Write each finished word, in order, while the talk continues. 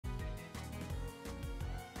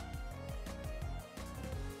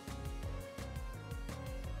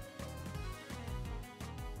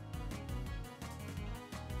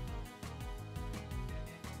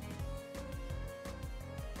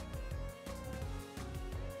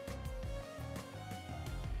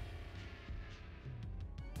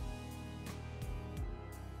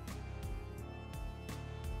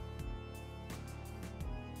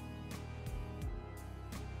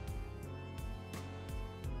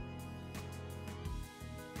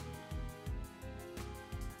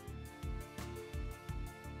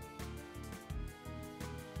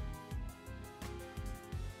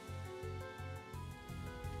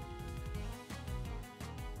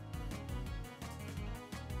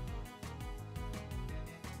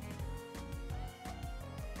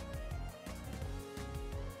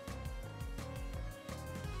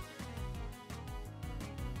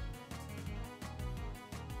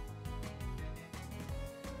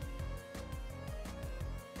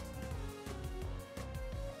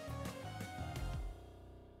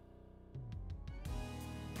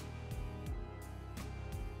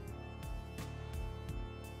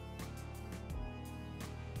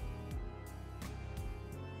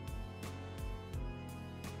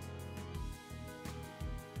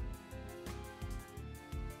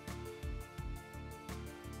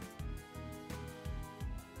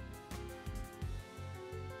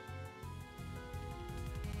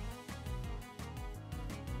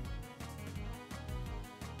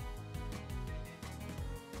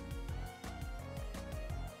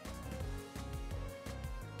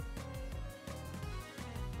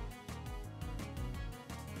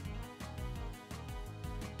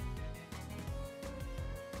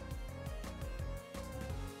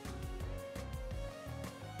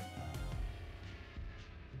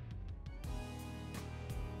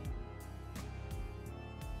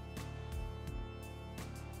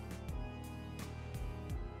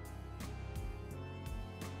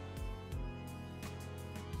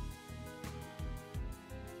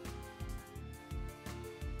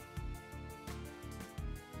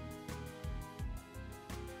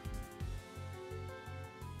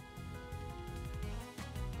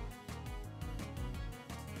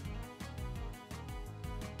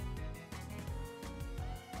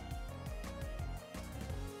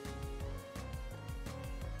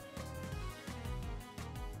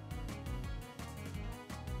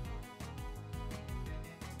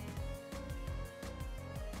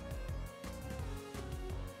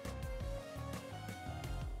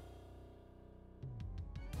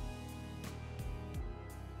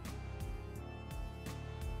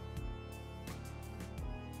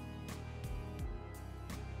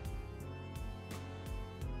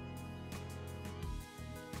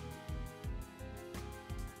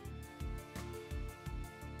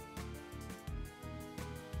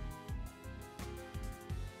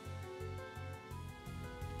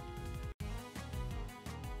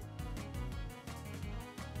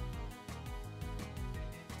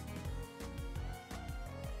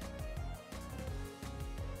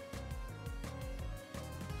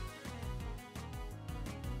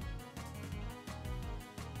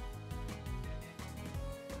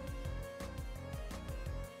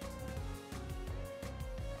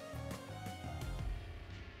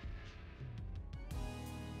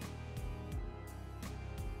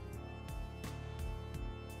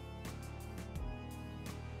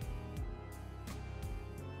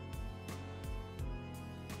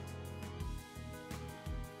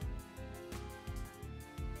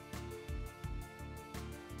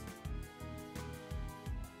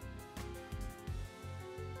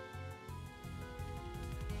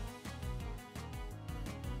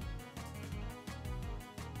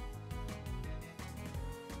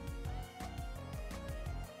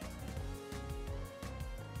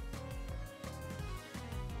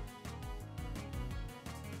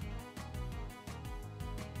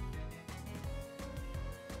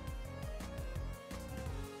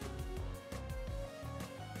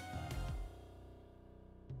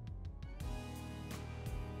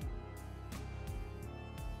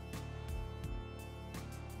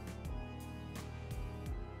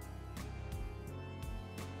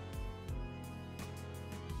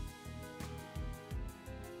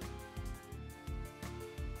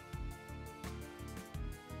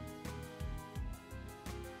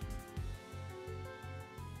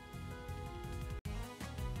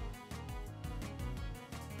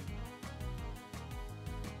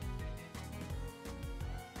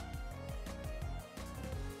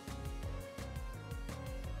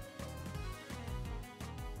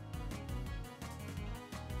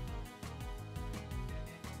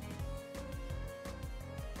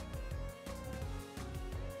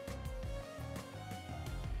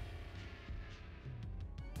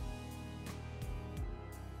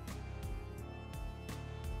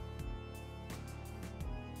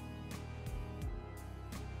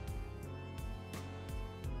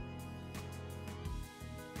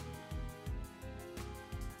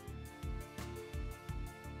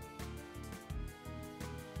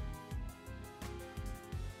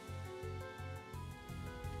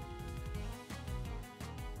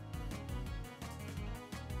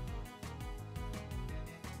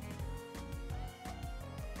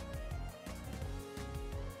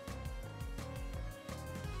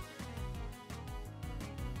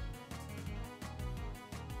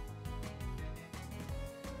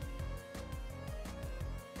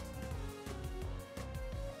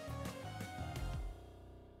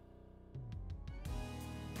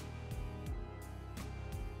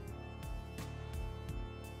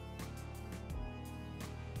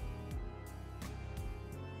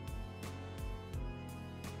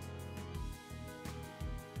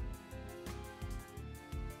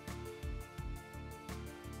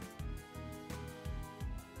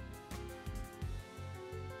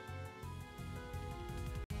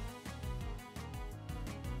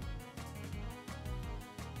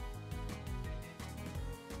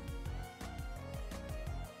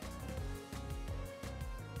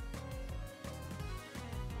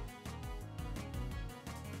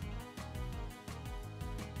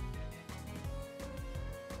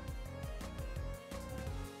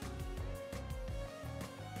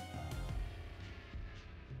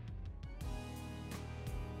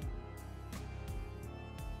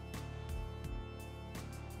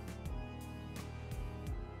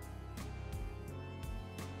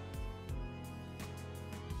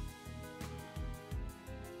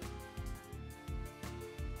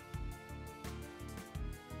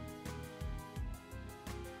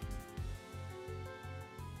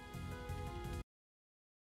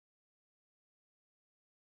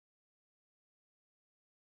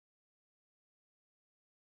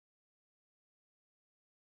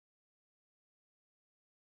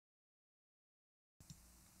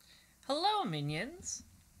Hello, minions!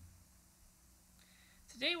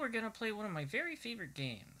 Today we're gonna play one of my very favorite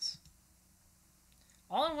games.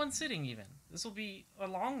 All in one sitting, even. This will be a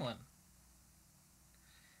long one.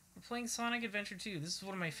 We're playing Sonic Adventure 2. This is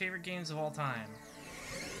one of my favorite games of all time.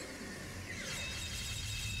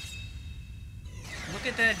 Look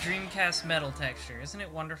at that Dreamcast metal texture. Isn't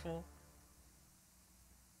it wonderful?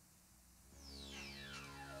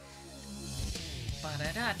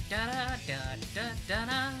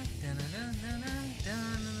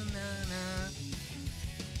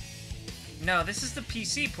 No, this is the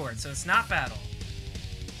PC port, so it's not Battle.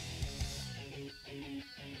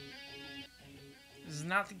 This is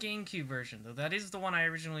not the GameCube version, though that is the one I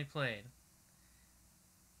originally played.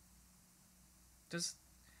 Does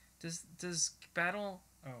Battle...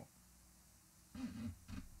 Oh.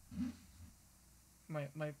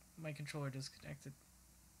 My controller disconnected.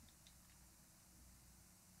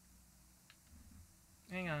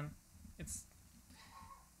 Hang on. This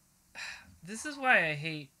is why I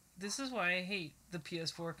hate the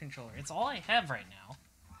PS4 controller. It's all I have right now.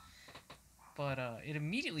 But it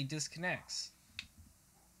immediately disconnects.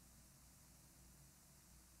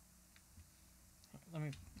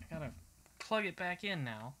 I gotta plug it back in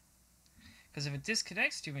now. Because if it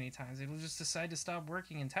disconnects too many times, it'll just decide to stop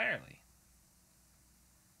working entirely.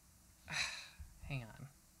 Hang on.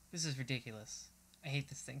 This is ridiculous. I hate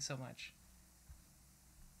this thing so much.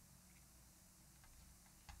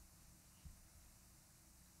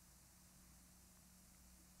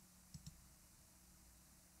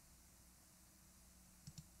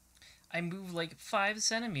 I move like 5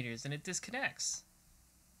 centimeters and it disconnects.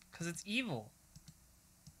 Because it's evil.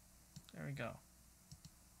 There we go.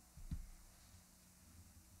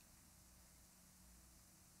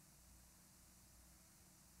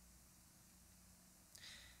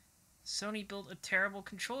 Sony built a terrible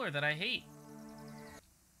controller that I hate.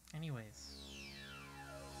 Anyways.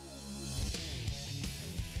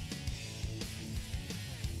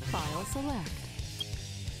 File select.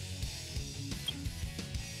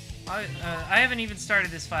 I haven't even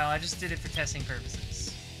started this file, I just did it for testing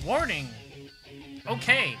purposes. Warning!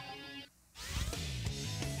 Okay.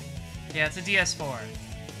 Yeah, it's a DS4.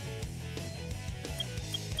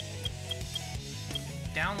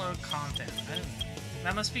 Download content.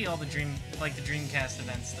 That must be all the Dreamcast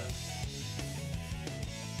event stuff.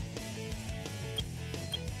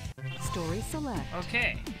 Story select.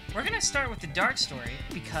 Okay, we're gonna start with the dark story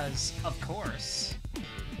because, of course.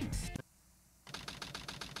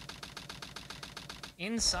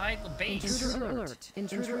 Inside the base. Intruder alert.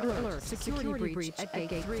 Intruder alert. Security breach at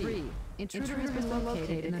gate 3. Intruder has been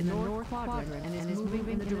located in the north quadrant and is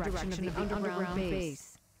moving in the direction of the underground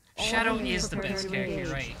base. Shadow is the best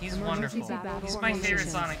character, right? He's wonderful. He's my favorite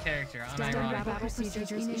Sonic character,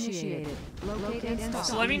 unironically.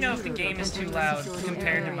 So let me know if the game is too loud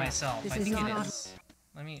compared to myself. I think it is.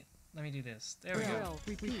 Let me do this. There we go.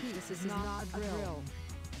 Repeat, this is not a drill.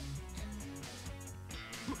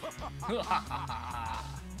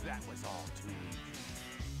 That was all too easy.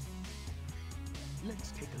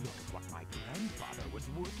 Let's take a look at what my grandfather was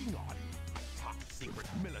working on. A top secret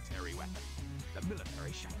military weapon. The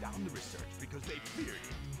military shut down the research because they feared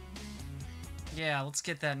it. Yeah, let's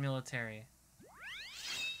get that military.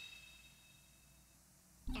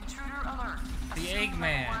 Intruder alert. The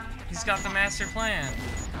Eggman. He's got the master plan.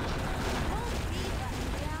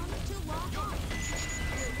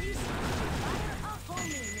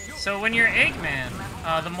 So when you're Eggman,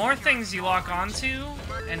 the more things you lock onto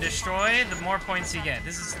and destroy, the more points you get.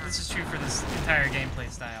 This is true for this entire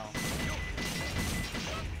gameplay style.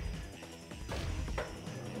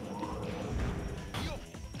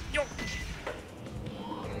 Yo.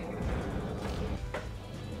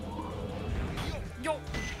 Yo.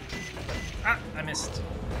 Ah, I missed.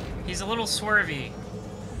 He's a little swervy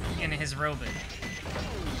in his robot.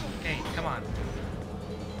 Hey, come on.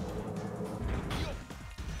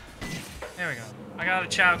 There we go. I got a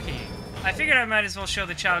Chow key. I figured I might as well show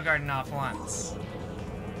the Chow Garden off once.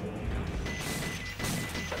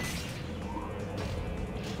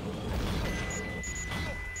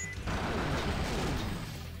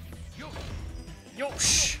 Yo,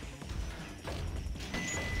 shh!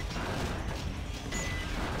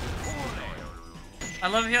 I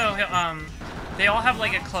love how, they all have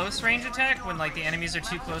like a close range attack when like the enemies are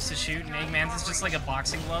too close to shoot, and Eggman's is just like a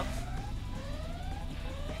boxing glove.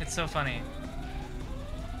 It's so funny.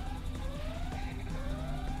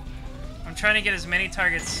 I'm trying to get as many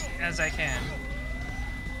targets as I can.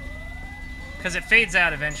 Because it fades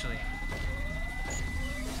out eventually.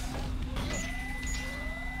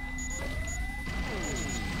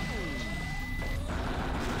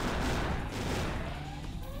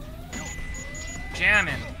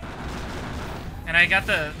 jamming. And I got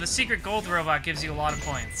the secret gold robot gives you a lot of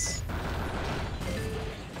points.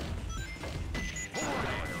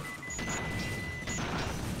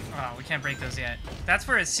 Oh, we can't break those yet. That's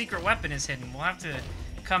where his secret weapon is hidden. We'll have to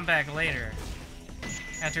come back later.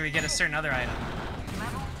 After we get a certain other item.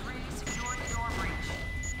 Level 3 security door breach.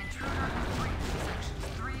 Intruder has breached sections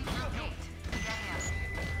 3 through 8. Get in.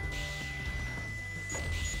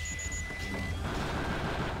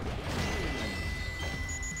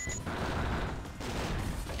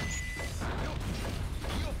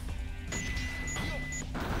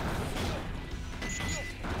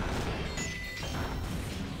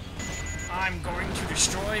 I'm going to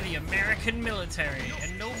destroy the American military,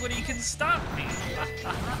 and nobody can stop me.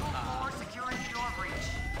 Level 4 security door breach.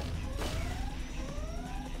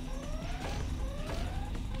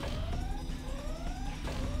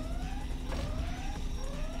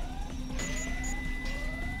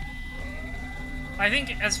 I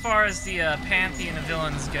think as far as the pantheon of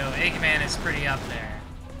villains go, Eggman is pretty up there.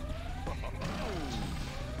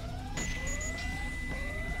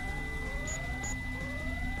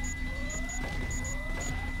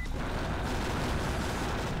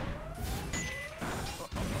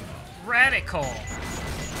 Radical.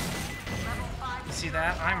 You see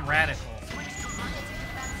that? I'm radical. Switch to emergency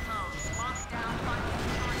defense mode. Lock down final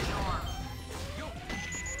security door.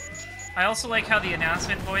 I also like how the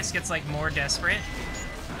announcement voice gets like more desperate.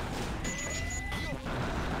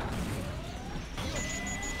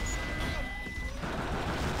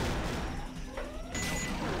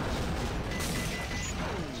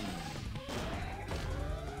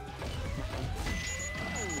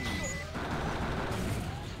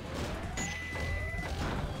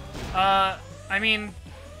 I mean,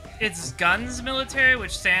 it's Guns military,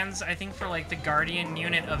 which stands, I think, for like the Guardian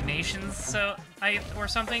Unit of Nations, or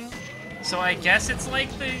something. So I guess it's like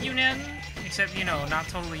the UNAN, except, you know, not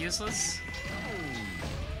totally useless.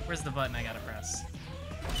 Where's the button I gotta press?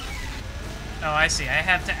 Oh, I see. I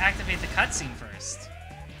have to activate the cutscene first.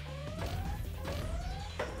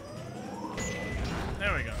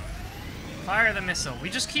 There we go. Fire the missile. We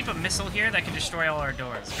just keep a missile here that can destroy all our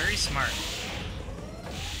doors. Very smart.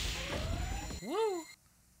 Woo!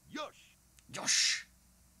 Yosh! Yosh!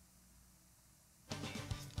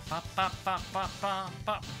 Ba ba ba ba ba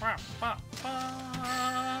ba ba ba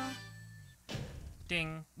ba.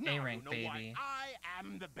 Ding. Now A you rank, know baby. why I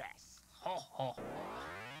am the best. Ho ho.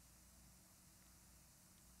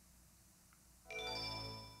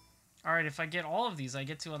 Alright, if I get all of these, I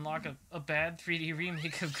get to unlock a bad 3D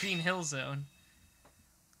remake of Green Hill Zone.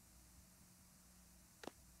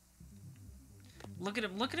 Look at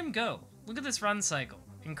him go. Look at this run cycle.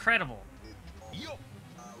 Incredible. Yo!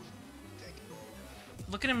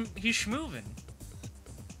 Look at him, he's schmoovin'.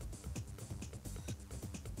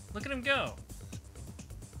 Look at him go.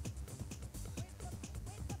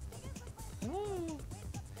 Woo!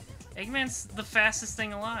 Eggman's the fastest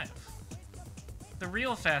thing alive. The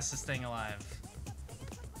real fastest thing alive.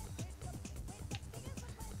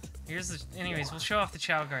 Here's the... Anyways, we'll show off the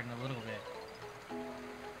Chow Garden a little bit.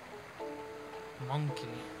 Monkey.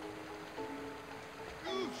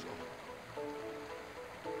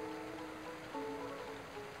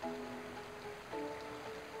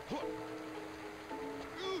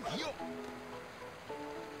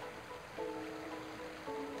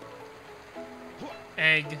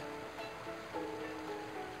 Egg.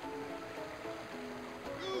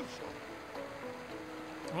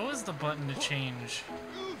 What was the button to change?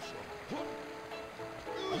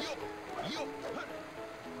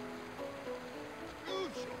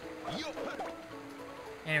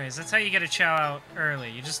 Anyways, that's how you get a Chow out early.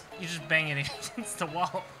 You just bang it against the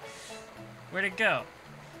wall. Where'd it go?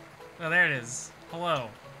 Oh, there it is. Hello.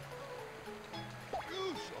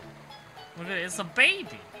 Look at it. It's a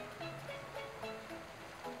baby.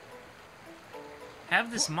 Have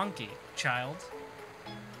this monkey, child.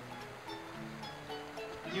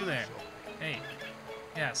 You there. Hey.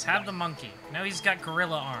 Yes, have the monkey. Now he's got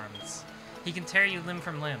gorilla arms. He can tear you limb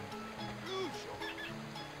from limb.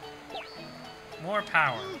 More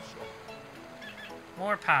power.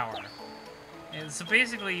 More power. And so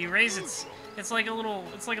basically, you raise its... It's like a little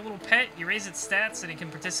pet. You raise its stats, and it can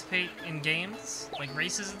participate in games like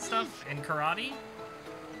races and stuff, and karate.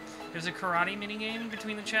 There's a karate minigame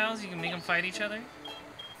between the Chows. You can make them fight each other.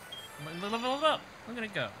 Level up. Look at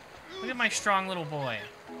it go. Look at my strong little boy.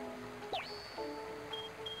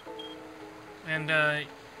 And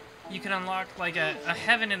you can unlock like a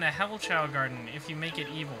heaven and a hell Chow Garden if you make it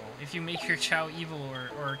evil. If you make your Chow evil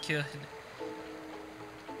or good.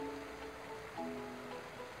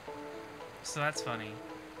 So that's funny.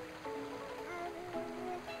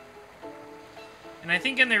 And I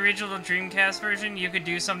think in the original Dreamcast version, you could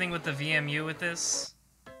do something with the VMU with this.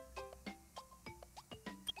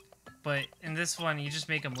 But in this one, you just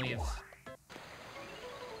make them leave.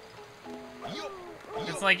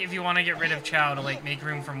 It's like if you want to get rid of Chow to, like, make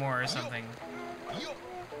room for more or something.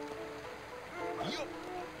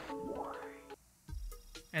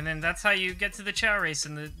 And then that's how you get to the Chow race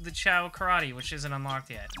and the Chow karate, which isn't unlocked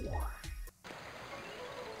yet.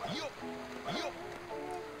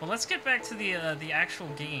 Well, let's get back to the actual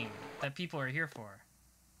game that people are here for.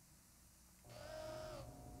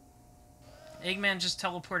 Eggman just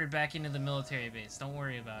teleported back into the military base. Don't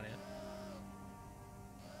worry about it.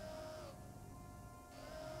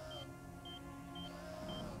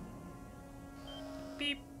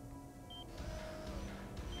 Beep.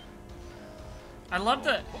 I love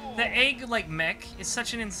the egg, like, mech is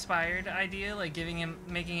such an inspired idea, like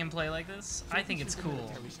making him play like this. I think it's cool.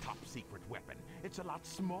 Military's top secret weapon. It's a lot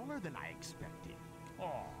smaller than I expected.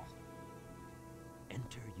 Aww.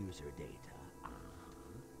 Enter user data.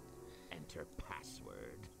 Enter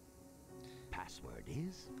password. Password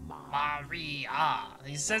is Maria.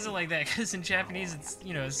 He says it like that because in Japanese it's,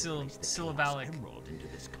 you know, syllabic. Emerald into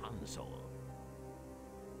this console.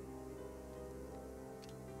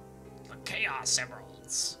 The Chaos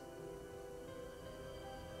Emeralds.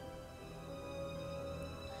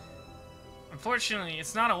 Unfortunately,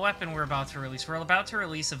 it's not a weapon we're about to release. We're about to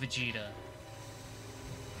release a Vegeta.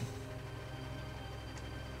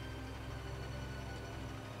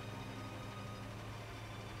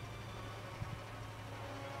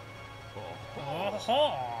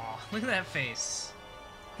 Oh, look at that face.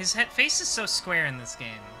 His face is so square in this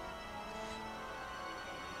game.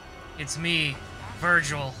 It's me,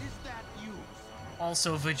 Virgil. Is that you?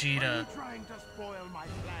 Also Are Vegeta. you trying to spoil my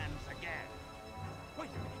plans again? Wait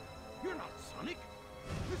a minute. You're not Sonic.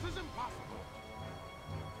 This is impossible.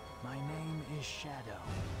 My name is Shadow.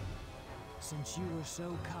 Since you were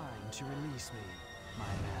so kind to release me, my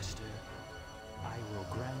master, I will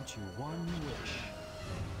grant you one wish.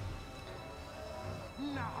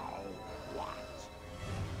 Now what?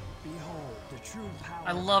 Behold the true power.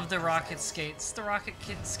 I love the rocket skates. The rocket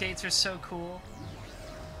skates are so cool.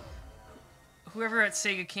 Whoever at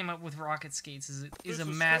Sega came up with rocket skates is a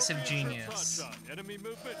massive genius. Enemy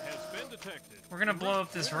movement has been detected. We're gonna blow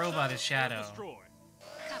up this robot as Shadow. Destroy.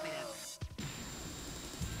 Copy that.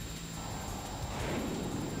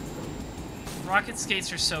 Rocket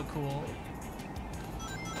skates are so cool.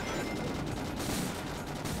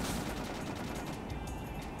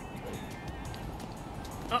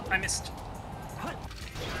 Oh, I missed. Hut.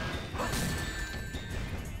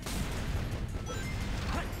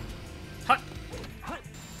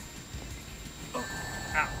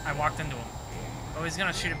 Ow, I walked into him. Oh, he's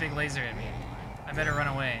gonna shoot a big laser at me. I better run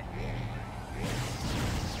away.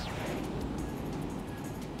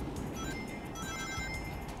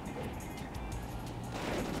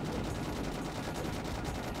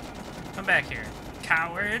 Come back here,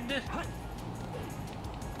 coward.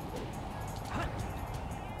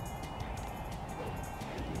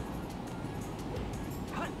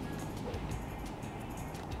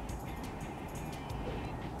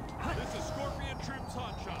 This is Scorpion Troops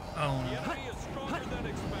Hotshot. Oh, The enemy is stronger than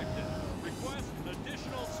expected. Request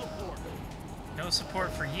additional support. no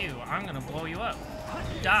support for you. I'm gonna blow you up.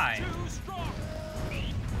 Die. Too strong.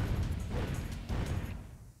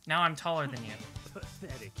 Now I'm taller than you.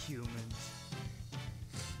 Pathetic humans.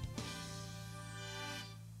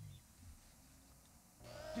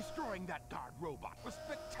 Destroying that guard robot was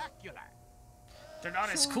spectacular. They're not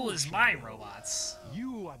as cool as my robots.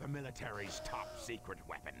 You are the military's top secret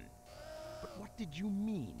weapon. But what did you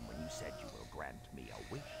mean when you said you will grant me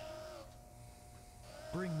a wish?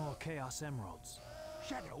 Bring more Chaos Emeralds.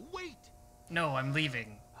 Shadow, wait! No, I'm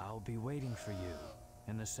leaving. I'll be waiting for you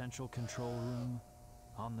in the central control room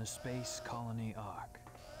on the Space Colony Ark.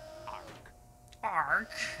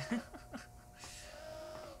 Ark.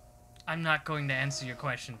 I'm not going to answer your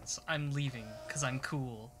questions. I'm leaving, because I'm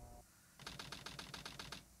cool.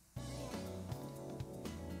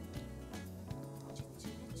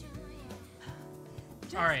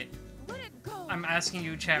 Alright. I'm asking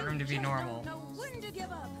you, chat room, to be normal. What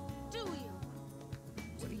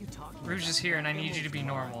are you talking about? Rouge is here, and I need you to be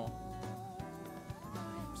normal.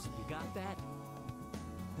 You got that?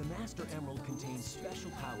 The Master Emerald contains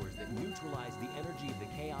special powers that neutralize the energy of the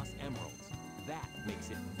Chaos Emeralds. That makes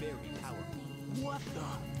it very powerful. What the?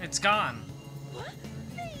 It's gone.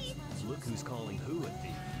 Look who's calling who a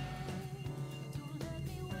thief.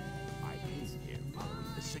 I came here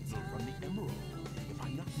following the signal from the Emerald. If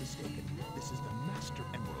I'm not mistaken, this is the Master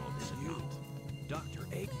Emerald, is it not? Dr.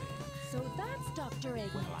 Eggman. So that's Dr.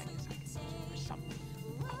 Eggman. Well, I guess I can answer for something.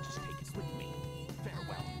 I'll just take it with me.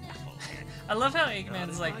 Farewell, apple. I love how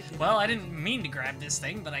Eggman's like, well, I didn't mean to grab this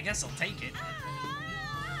thing, but I guess I'll take it.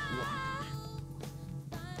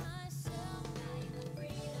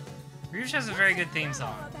 Rouge has a very good theme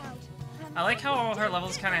song. I like how all her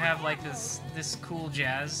levels kind of have like this cool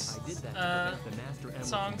jazz I did that to prevent the Master Emerald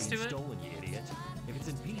songs from to being it. stolen, you idiot. If it's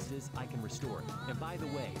in pieces, I can restore it. And by the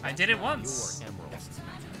way, I that's did it not once. Your emerald. Doesn't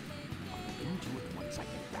matter. I'll into it once I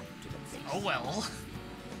get back to the base. Oh well.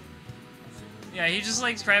 Yeah, he just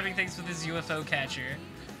likes grabbing things with his UFO catcher.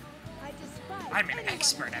 I'm an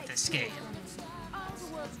expert at this game. All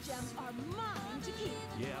the world's gems are mine to keep.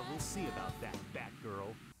 Yeah, we'll see about that,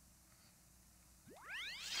 Batgirl.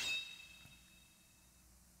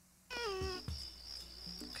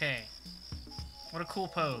 Okay. What a cool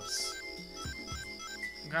pose.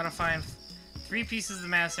 Gotta find 3 pieces of the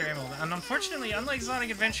Master Emerald. And unfortunately, unlike Sonic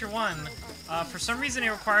Adventure 1, for some reason it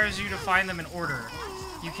requires you to find them in order.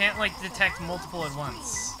 You can't, like, detect multiple at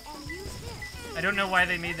once. I don't know why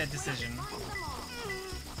they made that decision.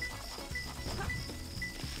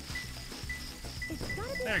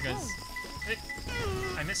 There it goes.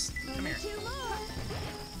 I missed. Come here.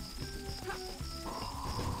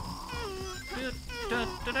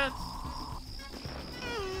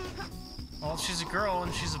 Well, she's a girl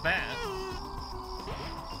and she's a bat.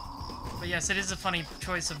 But yes, it is a funny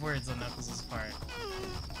choice of words on Knuckles' part.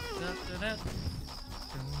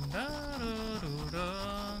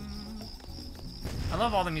 I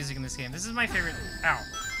love all the music in this game. This is my favorite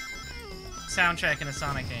soundtrack in a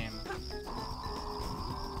Sonic game.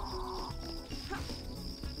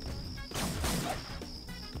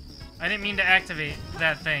 I didn't mean to activate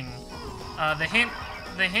that thing. The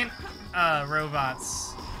hint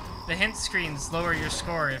robots, the hint screens lower your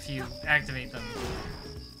score if you activate them.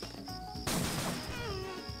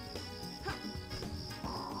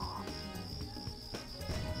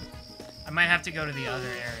 I might have to go to the other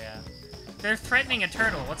area. They're threatening a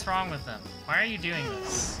turtle. What's wrong with them? Why are you doing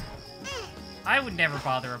this? I would never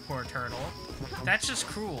bother a poor turtle. That's just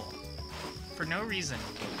cruel. For no reason.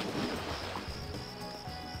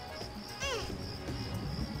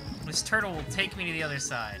 This turtle will take me to the other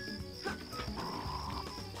side.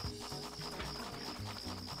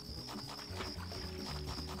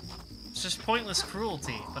 It's just pointless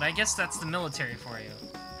cruelty, but I guess that's the military for you.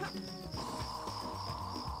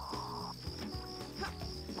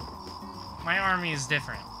 My army is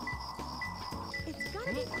different. It's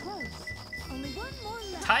gotta be close. Only one more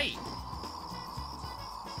left. Tight!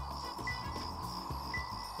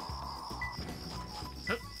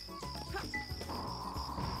 Hup.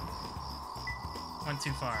 Went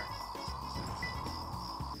too far.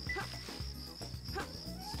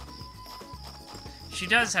 She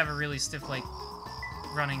does have a really stiff, like,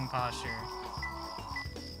 running posture.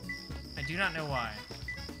 I do not know why.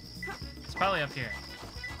 It's probably up here.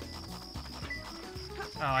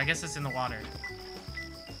 Oh, I guess it's in the water.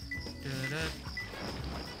 It's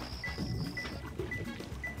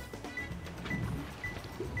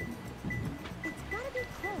gotta be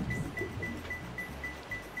close.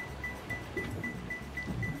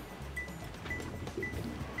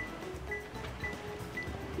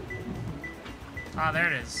 Ah, there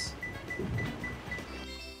it is.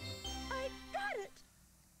 I got it.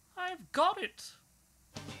 I've got it!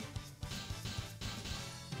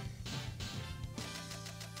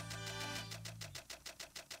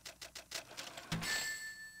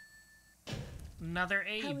 Another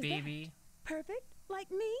A, How was baby. Perfect?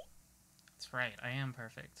 Like me? That's right, I am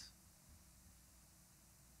perfect.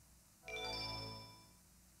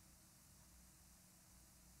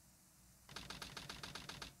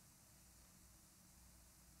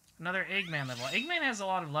 Another Eggman level. Eggman has a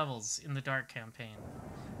lot of levels in the Dark campaign.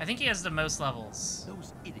 I think he has the most levels.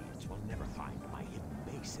 Those idiots will never find my hidden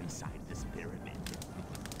base inside this pyramid.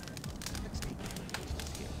 Let's take the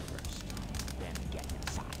here first, then get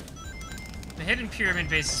inside. The hidden pyramid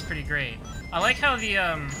base is pretty great. I like how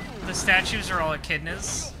the statues are all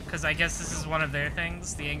echidnas, because I guess this is one of their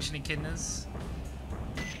things, the ancient echidnas.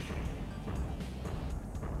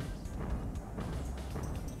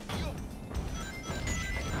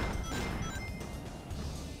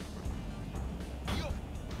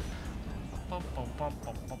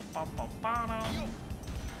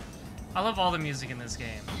 I love all the music in this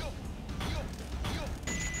game.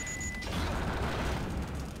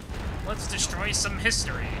 Let's destroy some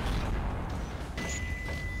history.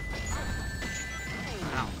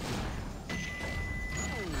 Ow.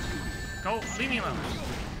 Go, leave me alone.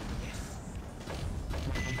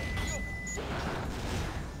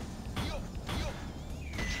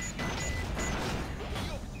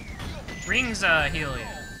 Rings heal you.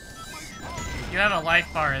 You have a life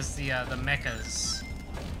bar as the mechas,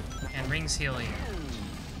 and rings heal you.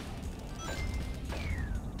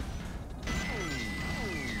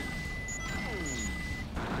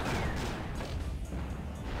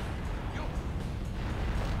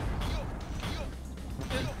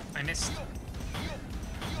 I missed.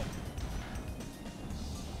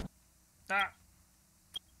 Ah!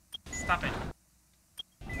 Stop it.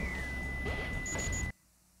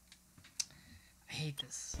 I hate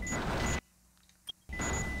this.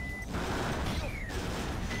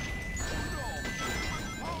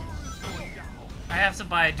 I have to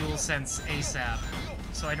buy a DualSense ASAP,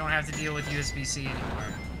 so I don't have to deal with USB-C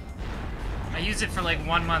anymore. I use it for like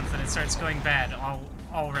 1 month and it starts going bad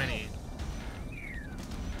already.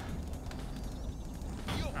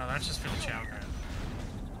 Oh, that's just for the chow grab.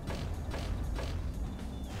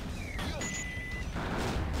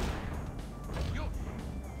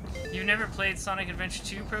 You've never played Sonic Adventure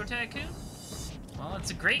 2 Pro Tycoon? Well,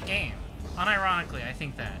 it's a great game. Unironically, I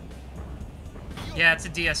think that. Yeah, it's a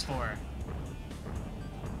DS4.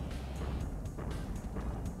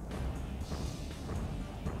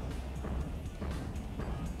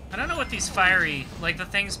 I don't know what these fiery, like the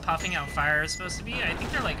things puffing out fire are supposed to be. I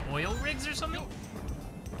think they're like oil rigs or something.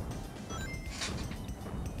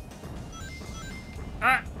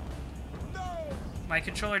 Ah! My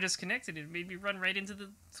controller disconnected. It made me run right into the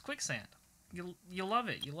quicksand. You'll love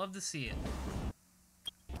it. You love to see it.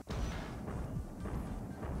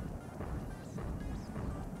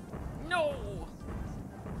 No!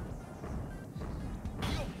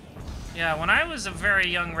 Yeah, when I was a very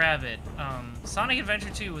young rabbit, Sonic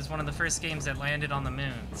Adventure 2 was one of the first games that landed on the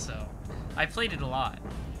moon, so I played it a lot.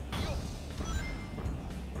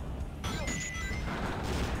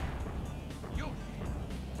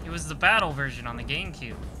 It was the battle version on the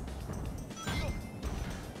GameCube.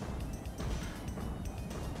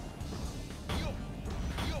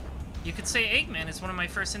 You could say Eggman is one of my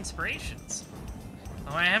first inspirations.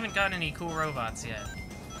 Though I haven't gotten any cool robots yet.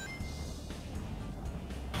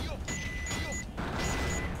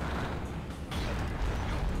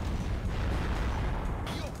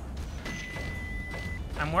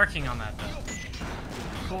 I'm working on that, though.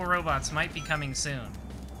 Cool robots might be coming soon.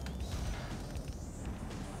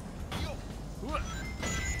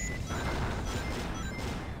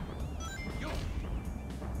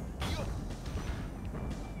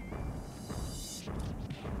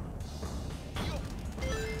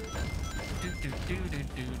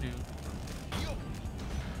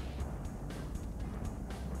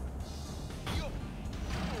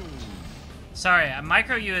 Sorry,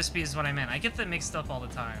 micro USB is what I meant. I get them mixed up all the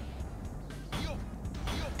time.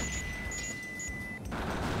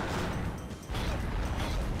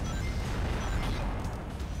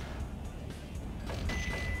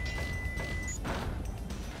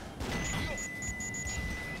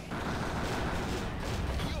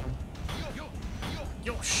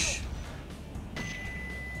 Yosh!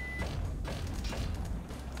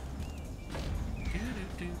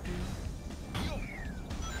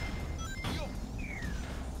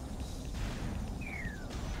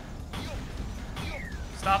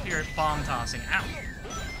 Stop your bomb tossing. Ow!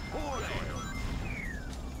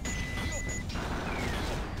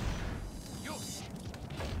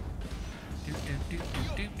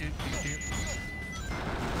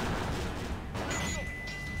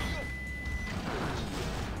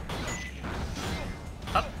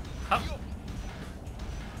 Up, up.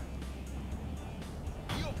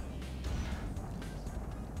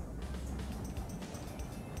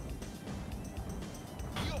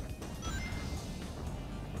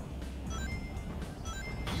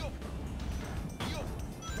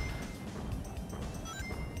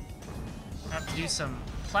 I have to do some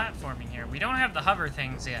platforming here. We don't have the hover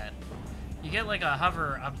things yet. You get like a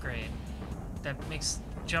hover upgrade that makes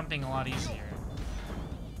jumping a lot easier.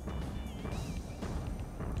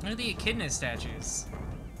 Look at the echidna statues.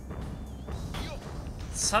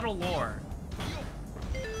 Subtle lore.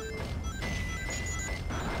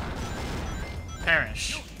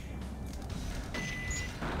 Perish.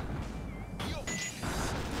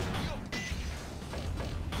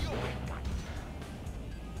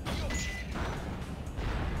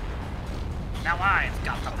 Now I've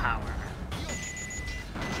got the power.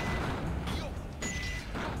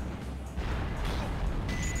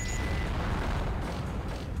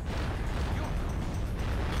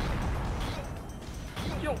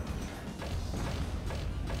 Yo.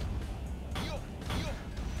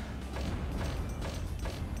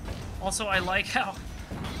 Also, I like how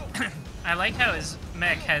his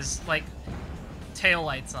mech has like tail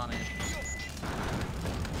lights on it.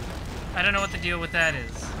 I don't know what the deal with that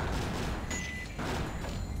is.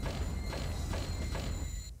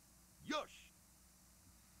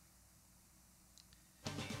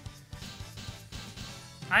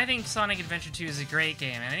 I think Sonic Adventure 2 is a great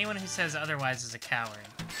game, and anyone who says otherwise is a coward.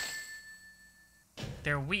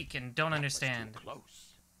 They're weak and don't understand.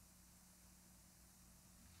 Close.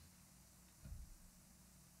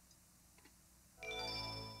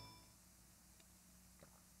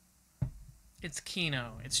 It's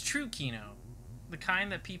Kino. It's true Kino. The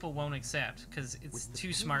kind that people won't accept, because it's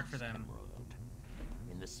too smart for them. Emerald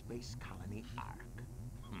in the Space Colony Ark.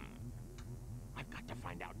 I've got to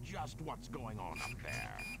find out just what's going on up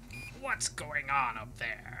there. What's going on up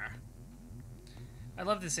there? I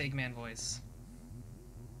love this Eggman voice.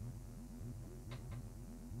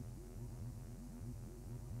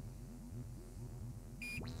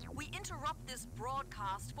 We interrupt this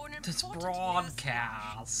broadcast for an This important news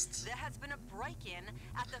broadcast. flash. There has been a break-in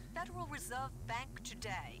at the Federal Reserve Bank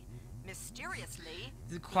today. Mysteriously,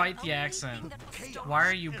 Quite the only accent. thing that was stolen Why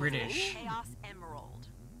are you was British? Chaos Emerald.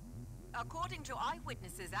 According to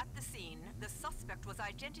eyewitnesses at the scene, the suspect was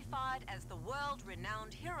identified as the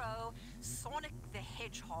world-renowned hero Sonic the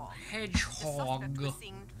Hedgehog. The suspect was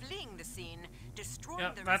seen fleeing the scene, destroying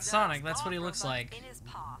Yep, the that's reserve's Sonic. That's what he guard looks robot like. in his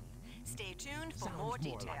path. Stay tuned for Sounds more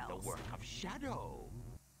details. like the work of Shadow.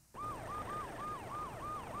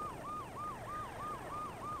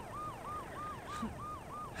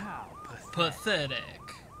 How pathetic. Pathetic.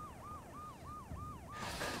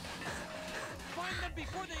 Find them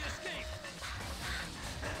before they escape!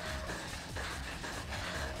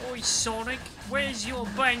 Oi, Sonic, where's your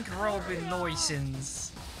bank robbing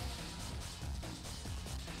license?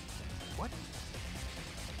 What?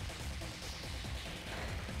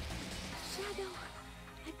 Shadow,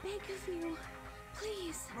 I beg of you,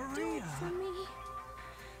 please do Maria. it for me.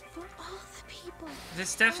 For all the people.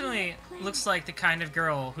 This definitely looks like the kind of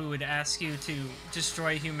girl who would ask you to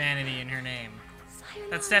destroy humanity in her name.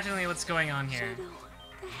 Sayonara, That's definitely what's going on here. Shadow,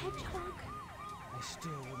 the hedgehog. I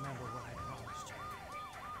still remember what I promised you.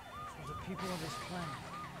 For the people of this planet,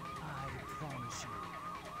 I promise you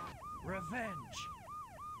revenge.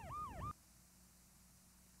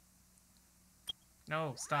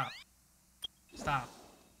 No, stop. Stop.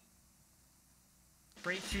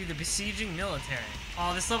 Break through the besieging military.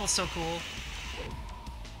 Oh, this level's so cool.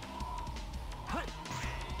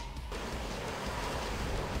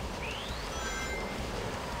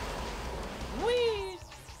 Whee!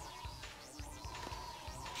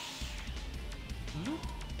 Loop.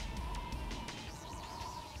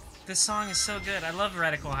 This song is so good. I love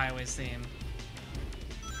Radical Highway's theme.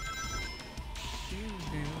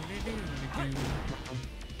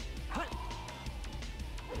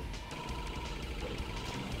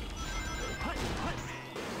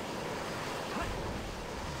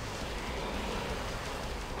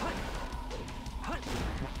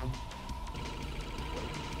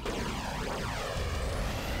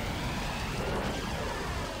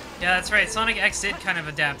 Yeah, that's right. Sonic X did kind of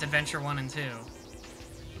adapt Adventure 1 and 2.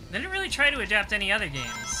 They didn't really try to adapt any other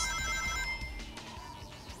games.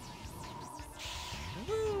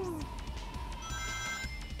 Woo!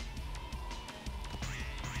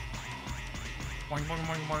 Boing, boing,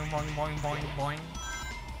 boing, boing, boing, boing, boing, boing.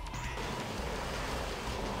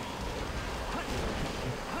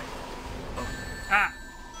 Ah!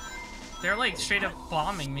 They're like straight up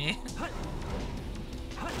bombing me.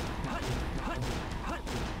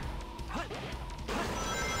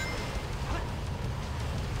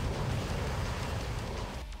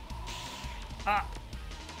 Ah!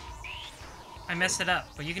 I messed it up,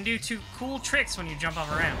 but you can do two cool tricks when you jump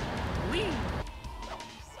off a ramp. Whee!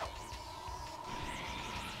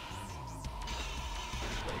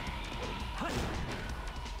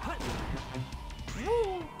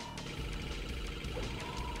 Woo!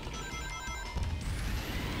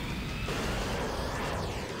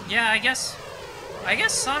 Yeah, I guess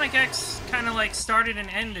Sonic X kind of like started and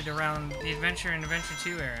ended around the Adventure and Adventure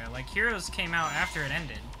 2 era. Like Heroes came out after it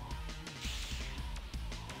ended.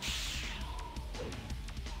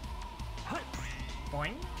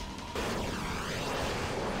 Boing.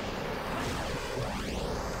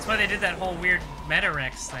 That's why they did that whole weird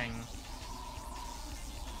Meta-Rex thing.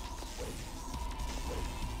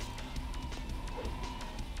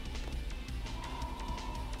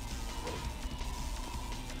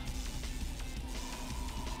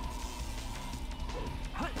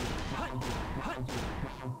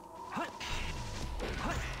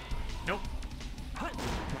 Nope.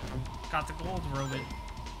 Got the gold robot.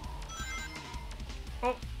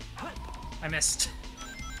 Oh! I missed.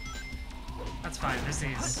 That's fine, there's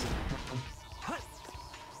these.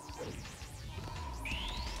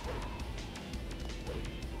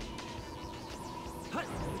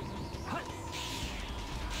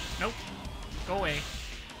 Nope. Go away.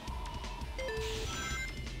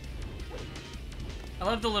 I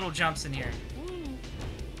love the little jumps in here.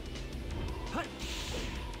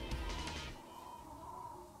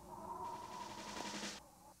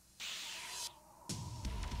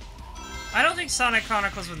 I don't think Sonic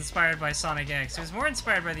Chronicles was inspired by Sonic X. It was more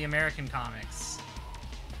inspired by the American comics.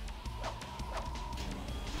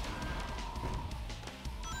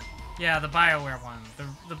 Yeah, the BioWare one. The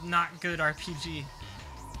not good RPG.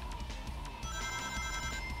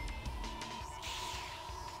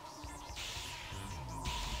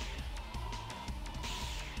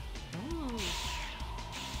 Ooh.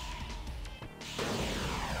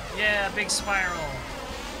 Yeah, big spiral.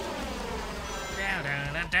 Down,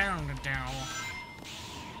 down, down, down, down.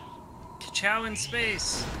 Ka-chow in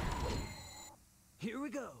space. Here we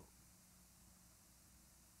go.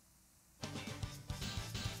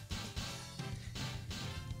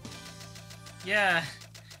 Yeah,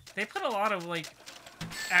 they put a lot of like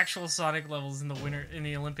actual Sonic levels in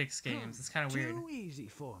the Olympics games. It's kind of weird. Too easy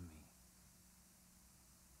for me.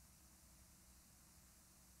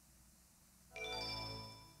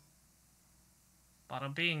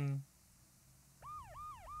 Bada bing.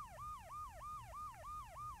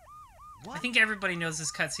 What? I think everybody knows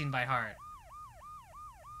this cutscene by heart.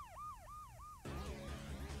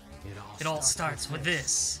 It all starts with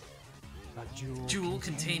this. A Jewel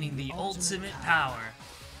containing the ultimate power.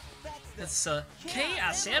 It's a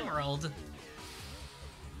Chaos Emerald.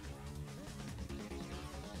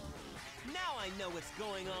 Now I know what's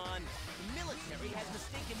going on. The military has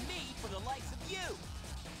mistaken me for the likes of you.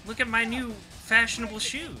 Look at my new fashionable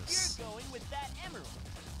shoes. You're going with that emerald.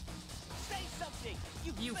 Say something,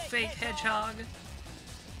 You fake hedgehog.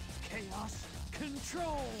 Chaos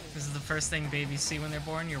control. This is the first thing babies see when they're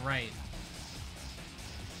born. You're right.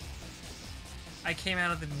 I came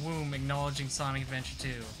out of the womb acknowledging Sonic Adventure 2.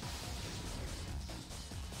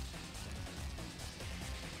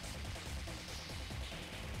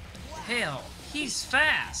 Hell, he's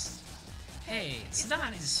fast! Hey, it's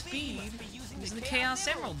not his speed. It's the Chaos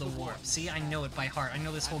Emerald the warp. See, I know it by heart. I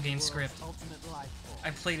know this whole game script. I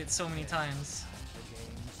played it so many times.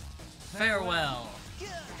 Farewell.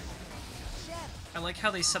 I like how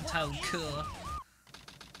they subtitled "Kuh"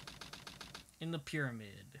 in the pyramid.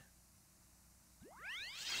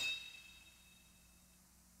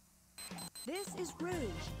 This is Rouge.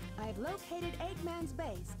 I've located Eggman's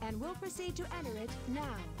base and will proceed to enter it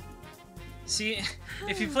now. See,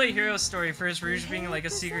 if you play Hero Story, first Rouge being like a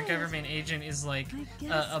secret government agent is like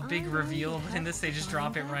a big reveal, but in this they just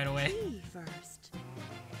drop it right away.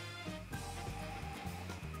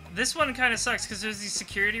 This one kind of sucks because there's these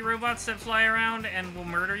security robots that fly around and will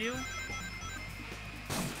murder you.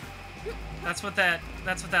 That's what that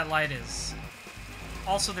light is.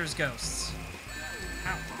 Also, there's ghosts.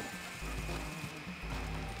 Ow.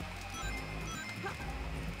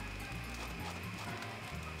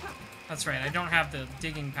 That's right, I don't have the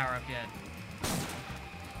digging power up yet.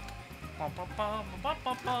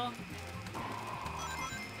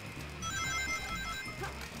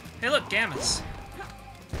 Hey look, Gammas.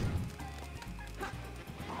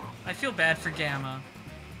 I feel bad for Gamma.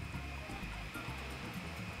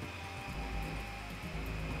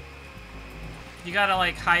 You gotta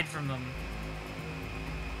like hide from them.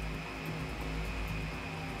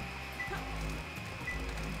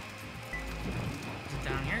 Is it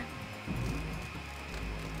down here?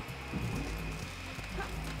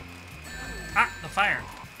 Ah, the fire.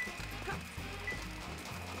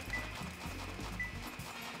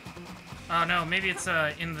 Oh no, maybe it's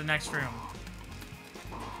in the next room.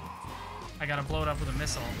 I gotta blow it up with a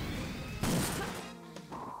missile.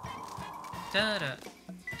 Da da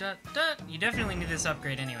da da. You definitely need this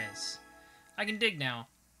upgrade anyways. I can dig now.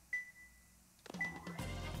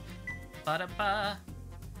 Ba da ba.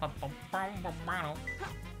 Ba ba ba ba ba.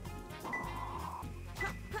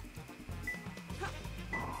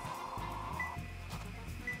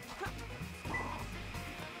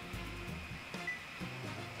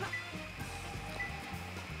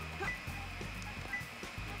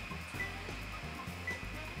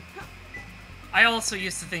 I also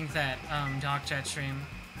used to think that, Doc Chat stream.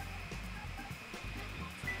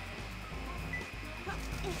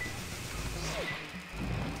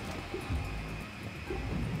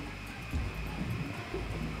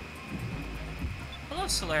 Hello,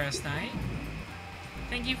 Solaris Knight.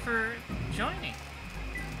 Thank you for joining.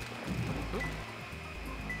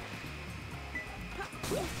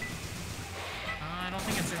 Oop. I don't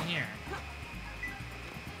think it's in here.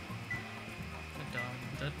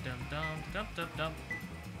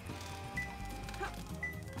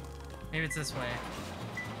 Maybe it's this way.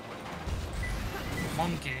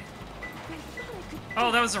 Monkey.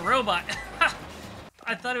 Oh, that was a robot.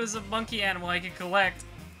 I thought it was a monkey animal I could collect.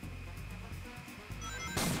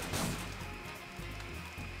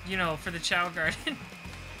 You know, for the Chow Garden.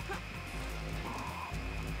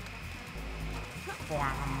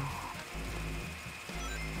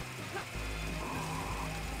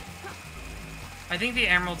 I think the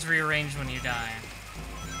emeralds rearrange when you die.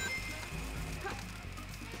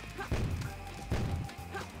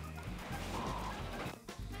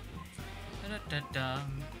 Da-da-da-da.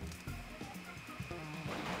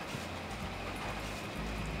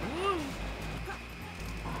 Woo!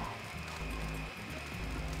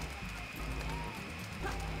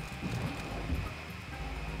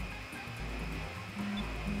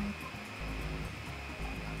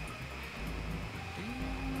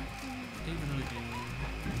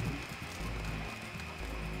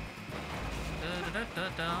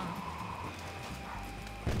 Da-da-da-da-da.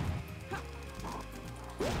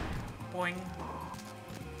 Boing.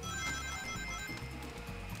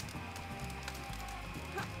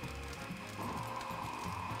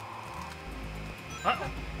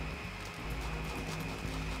 Uh-oh.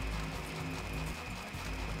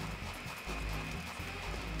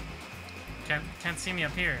 Can't see me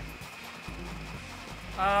up here.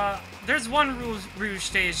 There's one Rouge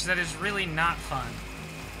stage that is really not fun.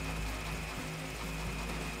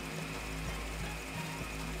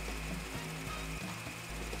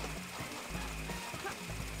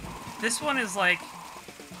 This one is like,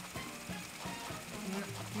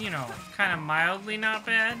 you know, kind of mildly not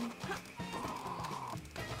bad.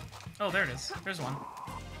 Oh, there it is. There's one.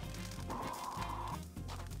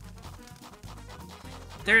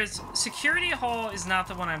 There's Security Hall is not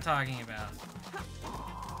the one I'm talking about.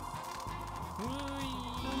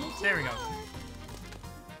 There we go.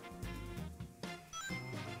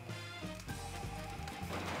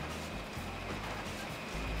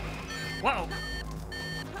 Whoa!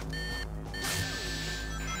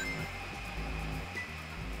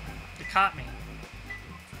 It caught me.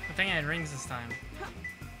 I think I had rings this time.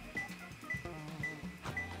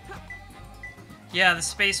 Yeah, the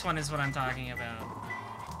space one is what I'm talking about.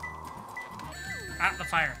 Ah, the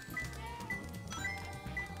fire.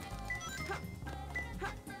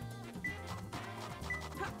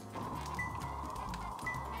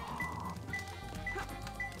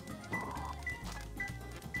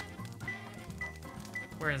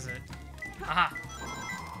 Where is it? Aha!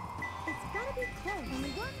 It's gotta be close. Only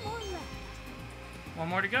one more left. One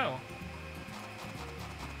more to go.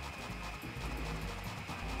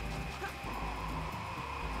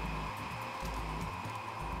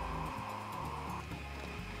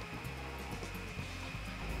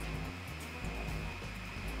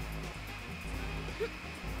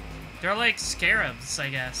 They're like scarabs, I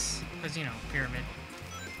guess. Because, you know, pyramid.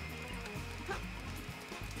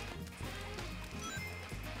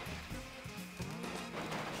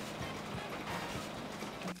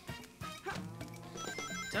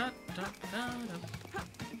 Da, da, da, da.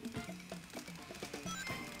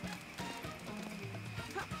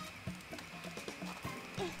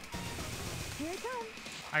 Here it comes.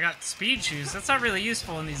 I got speed shoes. That's not really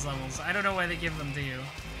useful in these levels. I don't know why they give them to you.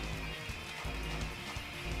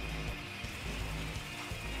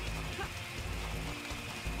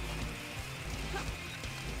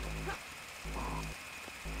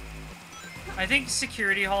 I think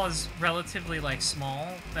Security Hall is relatively, like, small.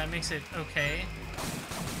 That makes it okay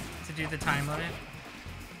to do the time limit.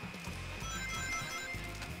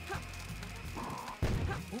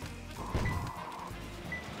 Oop.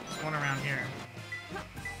 There's one around here.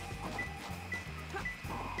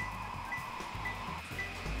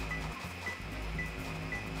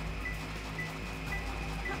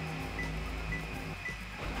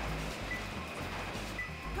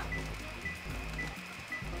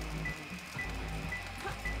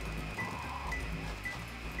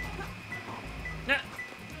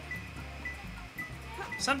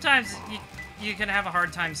 Sometimes you can have a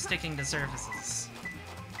hard time sticking to surfaces.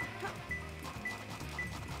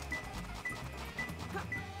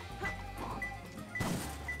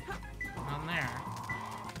 On there.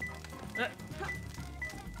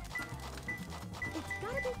 It's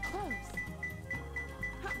gotta be close.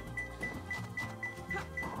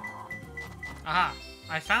 Aha!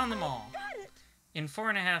 I found them all. In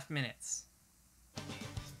 4.5 minutes.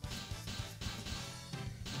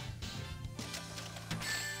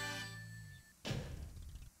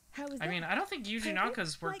 I mean, I don't think Yuji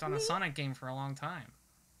Naka's worked on a Sonic game for a long time.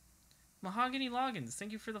 Mahogany Loggins,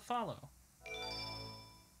 thank you for the follow.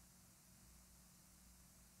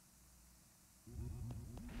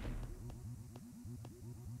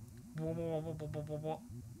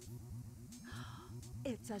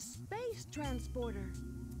 It's a space transporter.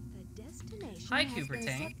 The destination Hi, has Cooper been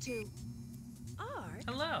Tank. set to Art.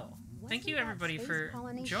 Hello. Thank you, Wasn't that everybody, space for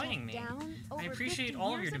colony joining shut me. down I over appreciate 50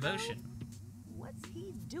 all of your years ago? devotion. What's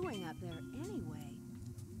he doing up there anyway?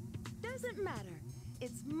 Doesn't matter.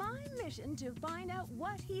 It's my mission to find out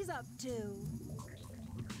what he's up to.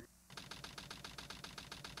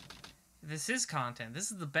 This is content. This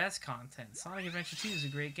is the best content. Sonic Adventure 2 is a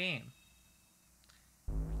great game.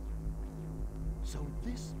 So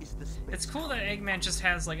this is the space. It's cool that Eggman just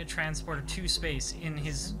has like a transporter to space in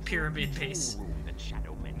his pyramid base. room that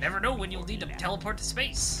Shadow mentioned Never know when you'll need to before he teleport to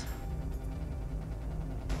space.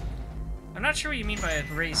 I'm not sure what you mean by a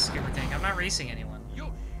race, Cooper Tank. I'm not racing anyone.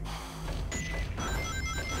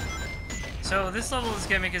 So this level's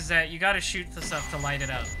gimmick is that you gotta shoot the stuff to light it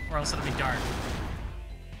up, or else it'll be dark.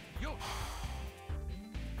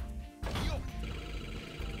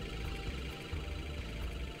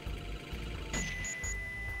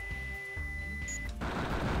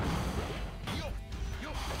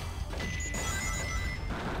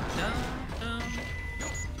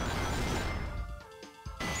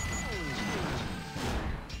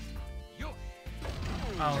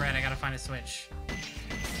 Oh, right, I gotta find a switch.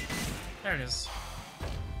 There it is.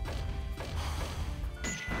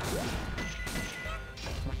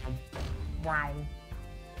 Wow.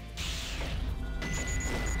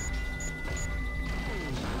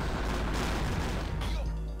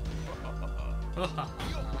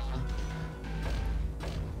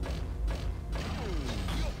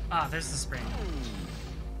 Ah, there's the spring.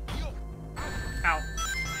 Ow.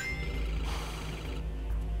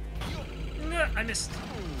 I missed.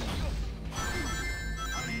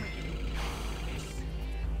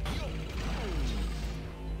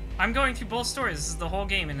 I'm going through both stories. This is the whole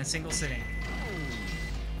game in a single sitting.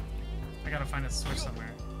 I gotta find a switch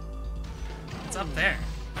somewhere. It's up there.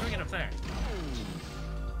 How do we get up there?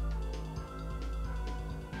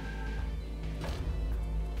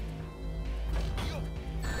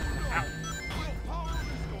 Ow.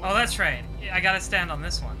 Oh, that's right. I gotta stand on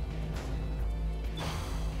this one.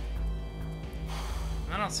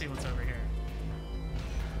 I don't see what's over here.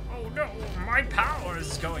 Oh no, my power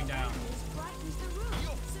is going down.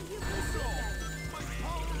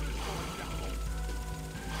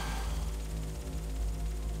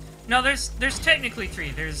 No, there's technically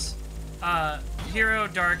three. There's Hero,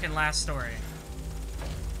 Dark, and Last Story.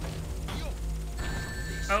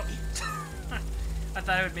 Oh. I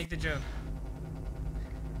thought I would make the joke.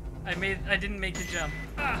 I didn't make the jump.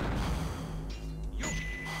 Ah.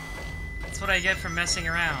 That's what I get for messing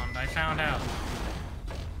around. I found out.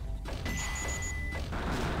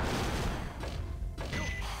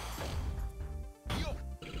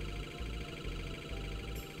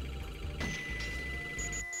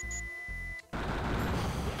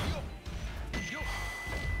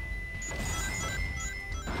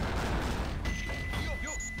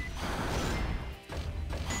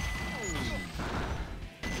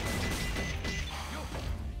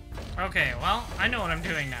 Okay, well, I know what I'm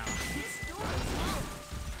doing now.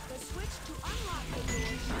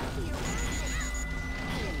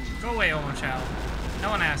 Go away, Omo-Chow. No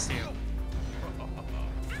one asked you.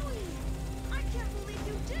 I can't believe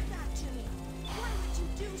you did that to me. Why would you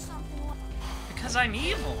do something like that? Because I'm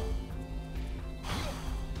evil.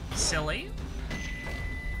 Silly.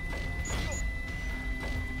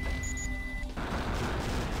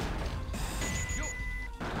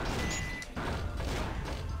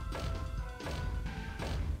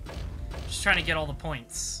 Just trying to get all the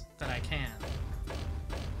points that I can.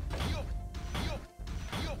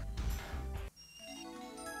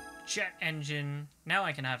 Jet engine. Now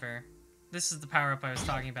I can have her. This is the power-up I was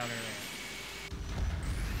talking about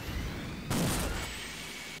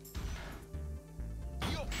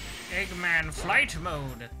earlier. Eggman flight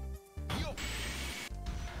mode.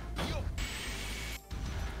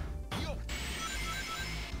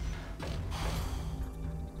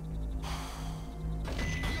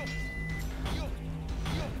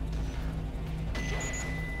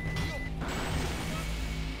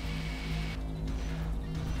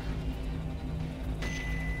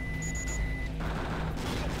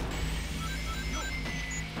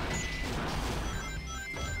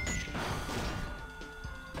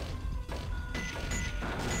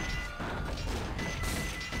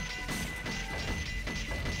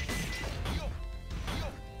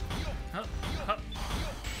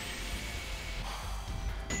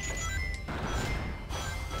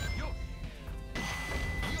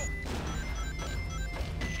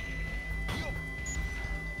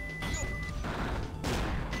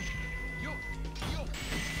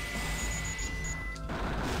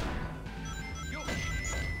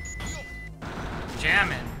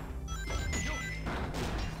 Jamming.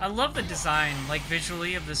 I love the design, like,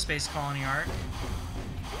 visually of the Space Colony art.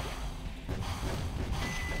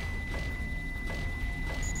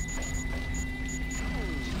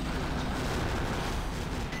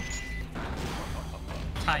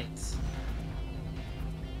 Tights.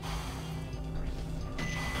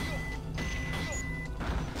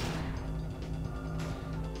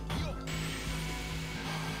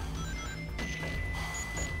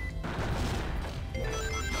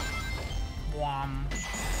 Wham.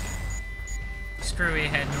 Screwy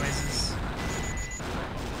head noises.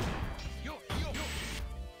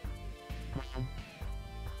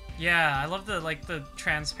 Yeah, I love the, like, the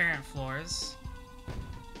transparent floors.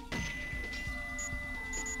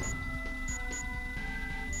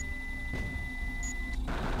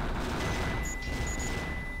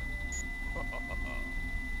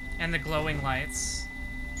 And the glowing lights.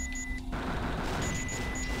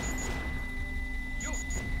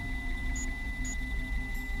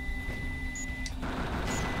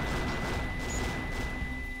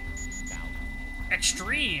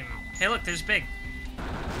 Extreme! Hey look, there's Big.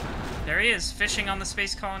 There he is, fishing on the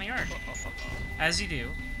Space Colony Ark. As you do.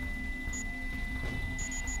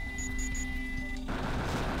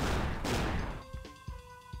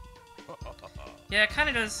 Yeah, it kind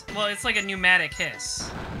of does. Well, it's like a pneumatic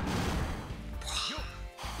hiss.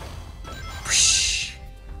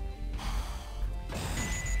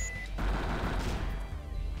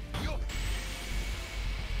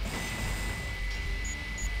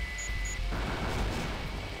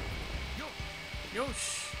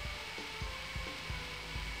 Yosh.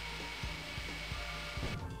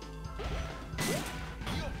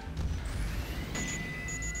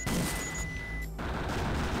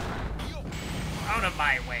 Out of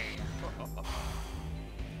my way.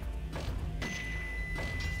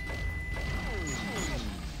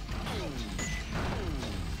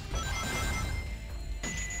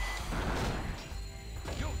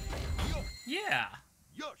 Yeah.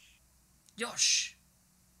 Yosh.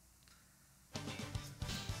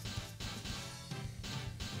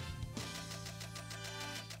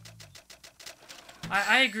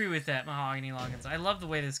 I agree with that, Mahogany Loggins. I love the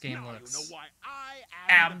way this game looks. You know why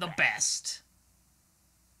I am the best.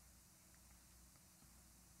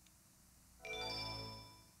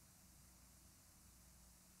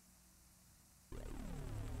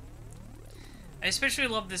 I especially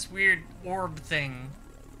love this weird orb thing.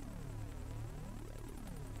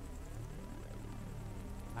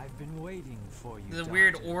 I've been waiting for you, The Doctor.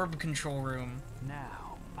 weird orb control room.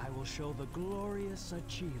 Now, I will show the glorious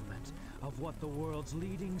achievement of what the world's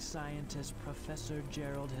leading scientist, Professor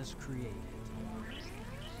Gerald, has created.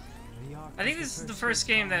 I think this is the first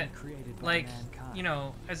game that, like, you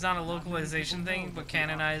know, it's not a localization thing, but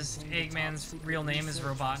canonized Eggman's real name is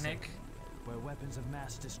Robotnik. Where weapons of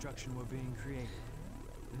mass destruction were being created.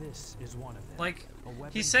 This is one of them. Like,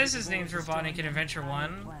 he says his name's Robotnik in Adventure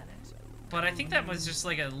 1, but I think that was just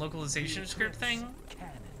like a localization script thing.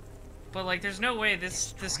 But like, there's no way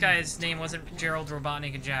this guy's name wasn't Gerald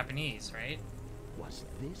Robotnik in Japanese, right? Was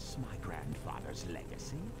this my grandfather's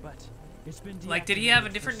legacy? But it's been like, did he have a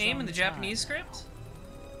different name in the Japanese script?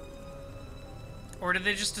 Or did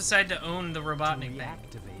they just decide to own the Robotnik thing?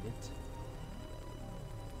 Activate it.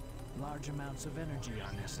 Large amounts of energy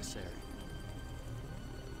are necessary.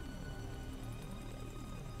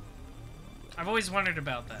 I've always wondered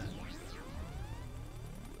about that.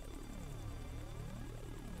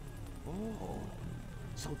 Oh,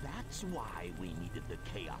 so that's why we needed the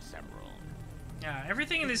Chaos Emerald. Yeah,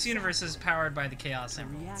 everything in this universe is powered by the Chaos To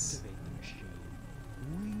Emeralds. reactivate the machine,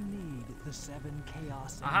 we need the 7 Chaos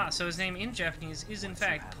Emeralds. Aha, so his name in Japanese is in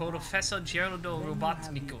fact Professor Geraldo Then you have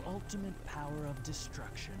Robotnik. the ultimate power of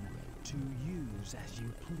destruction to use as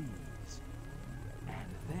you please. And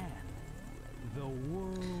then the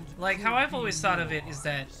world. Like, how I've always thought of it is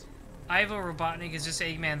that Ivo Robotnik is just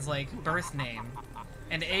Eggman's, like, birth name,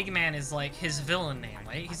 and Eggman is, like, his villain name,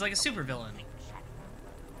 right? He's like a super villain.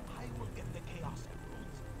 I will get the Chaos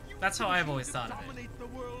Emeralds. That's how I've always thought of it. Dominate the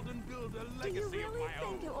world and build a Do you legacy of really my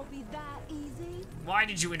think own. it will be that easy? Why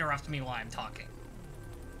did you interrupt me while I'm talking?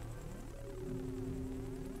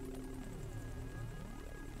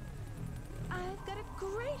 I've got a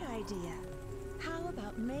great idea. How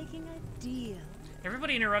about making a deal?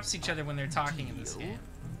 Everybody interrupts each other when they're talking in this game.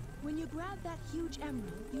 When you grabbed that huge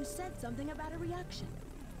emerald, you said something about a reaction.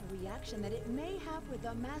 A reaction that it may have with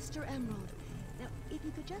the Master Emerald. Now, if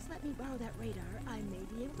you could just let me borrow that radar, I may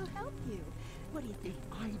be able to help you. What do you think?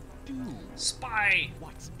 I do. Spy!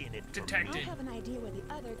 What's in it for Detected. I me? have an idea where the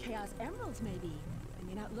other Chaos Emeralds may be.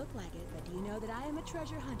 They may not look like it, but do you know that I am a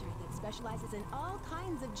treasure hunter that specializes in all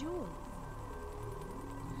kinds of jewels?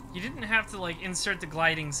 You didn't have to, like, insert the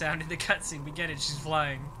gliding sound in the cutscene. We get it, she's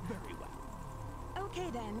flying. Very well. Okay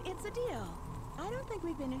then, it's a deal. I don't think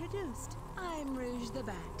we've been introduced. I'm Rouge the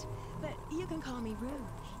Bat, but you can call me Rouge.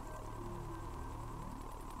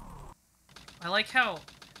 I like how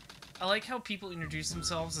people introduce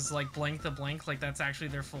themselves as, like, Blank the Blank, like that's actually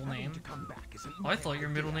their full name. Oh, I thought your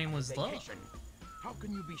middle name was The. How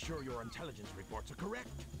can you be sure your intelligence reports are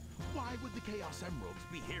correct? Why would the Chaos Emeralds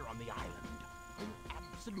be here on the island? Are you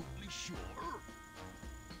absolutely sure?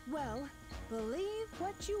 Well, believe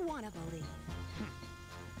what you want to believe.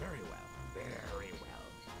 Very well, very well.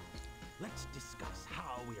 Let's discuss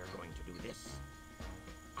how we are going to do this.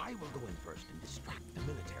 I will go in first and distract the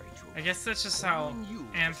military troops. I guess that's just how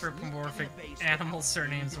anthropomorphic animal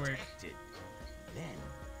surnames work. Then,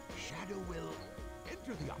 Shadow will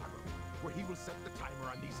enter the armor, where he will set the timer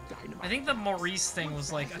on these dynamite. I think the Maurice thing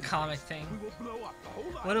was like a comic thing.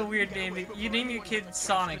 What a weird name. You name your kid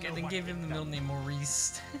Sonic and then give him the middle name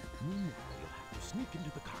Maurice. Meanwhile, you'll have to sneak into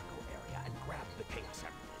the cargo area and grab the Chaos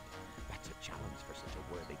Emerald. That's a challenge for such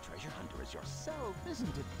a worthy treasure hunter as yourself,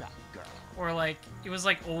 isn't it, that girl? Or like, it was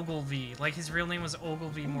like Ogilvy. Like his real name was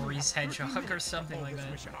Ogilvy Maurice Hedgehog or something like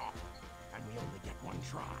that. Mission off, and we only get one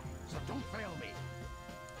try, so don't fail me.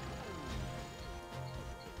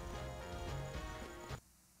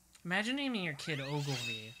 Imagine naming your kid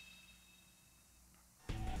Ogilvy.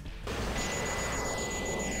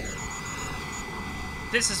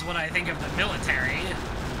 This is what I think of the military.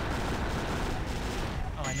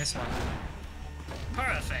 Oh, I missed one.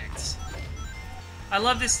 Perfect. I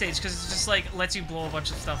love this stage because it just like lets you blow a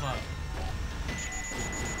bunch of stuff up.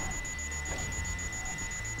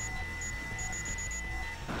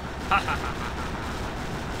 Ha ha ha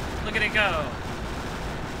ha. Look at it go.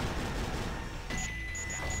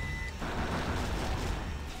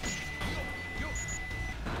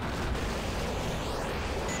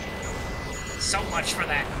 So much for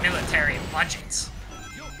that military budget.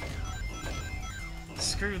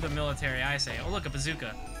 Screw the military, I say. Oh, look, a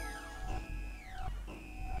bazooka.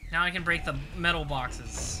 Now I can break the metal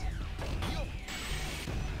boxes.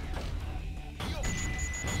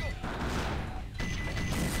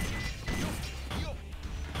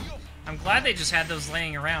 I'm glad they just had those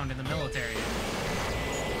laying around in the military.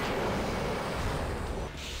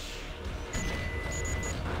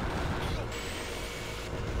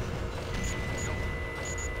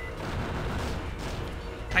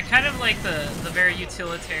 I kind of like the very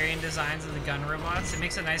utilitarian designs of the gun robots. It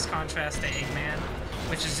makes a nice contrast to Eggman,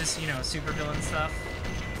 which is just, you know, supervillain stuff.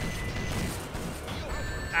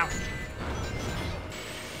 Ow.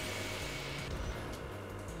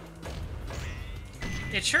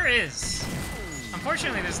 It sure is.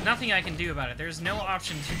 Unfortunately, there's nothing I can do about it. There's no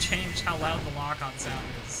option to change how loud the lock-on sound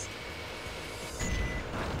is.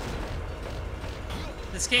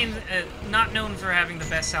 This game's not known for having the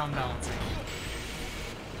best sound balancing.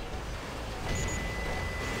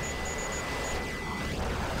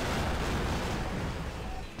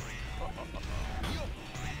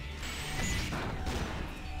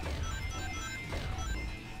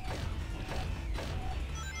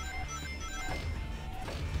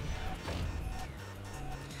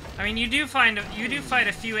 I mean, you do fight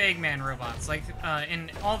a few Eggman robots. Like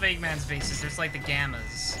in all of Eggman's bases, there's like the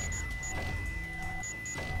Gammas.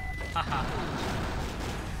 Haha.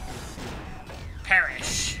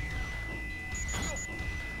 Perish.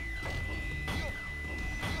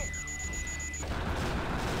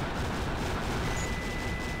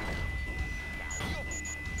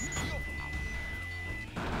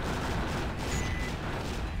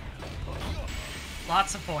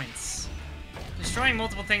 Lots of points. Destroying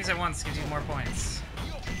multiple things at once gives you more points.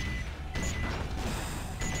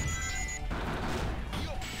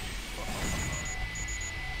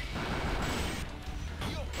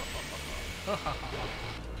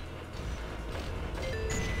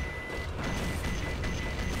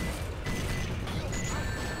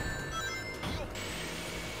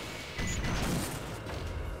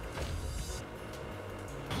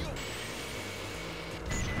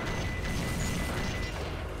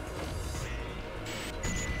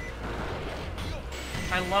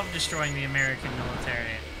 I love destroying the American military.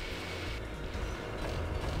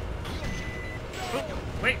 Oh,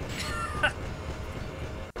 wait.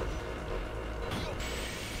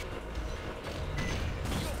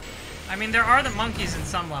 I mean, there are the monkeys in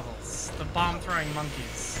some levels. The bomb-throwing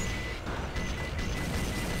monkeys.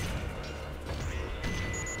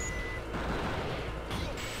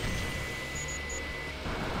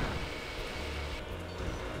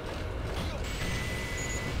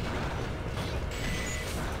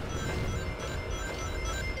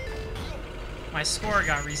 My score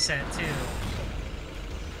got reset, too.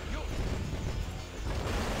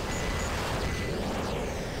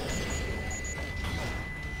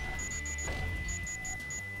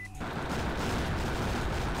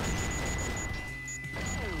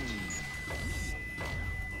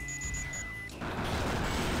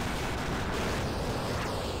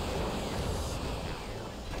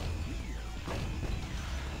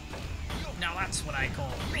 That's what I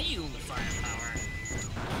call real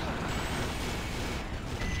firepower.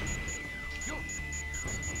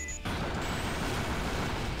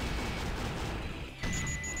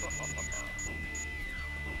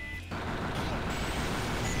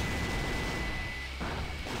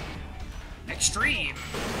 Extreme!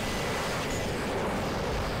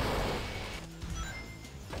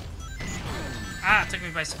 Ah, it took me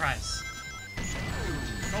by surprise.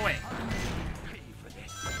 Go away.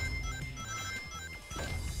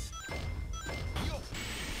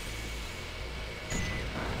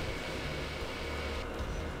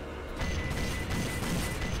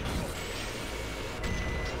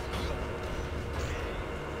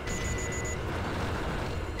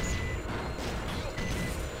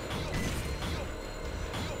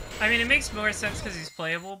 I mean, it makes more sense because he's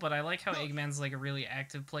playable, but I like how Eggman's like a really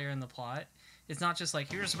active player in the plot. It's not just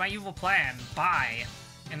like, here's my evil plan, bye,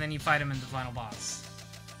 and then you fight him in the final boss.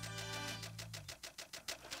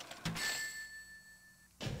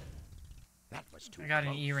 That was too I got an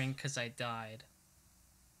close. earring because I died.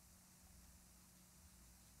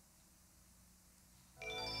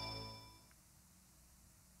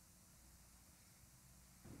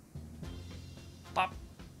 Bop.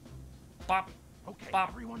 Bop. Okay, Bop.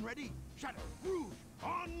 everyone ready? Shadow, Rouge,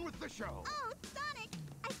 on with the show. Oh, Sonic!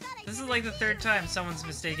 I thought I This is never like the seen third you. time someone's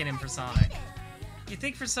mistaken him for I Sonic. did it. You'd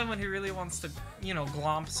think for someone who really wants to, you know,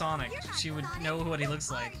 glomp Sonic, You're not she would Sonic. know what he Who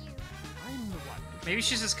looks are like. you? I'm the one. Maybe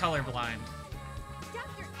she's just colorblind.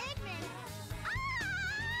 Dr. Eggman!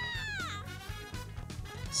 Ah!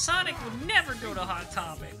 Sonic would never go to Hot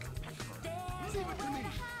Topic. Leave it to me.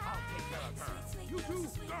 I'll take care of her. You two,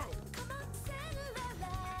 go.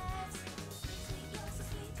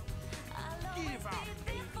 Give up,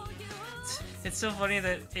 baby. It's so funny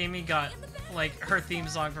that Amy got, like, her theme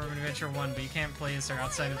song from Adventure 1, but you can't play as her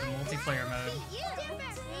outside of the multiplayer mode. You did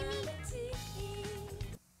that, Amy!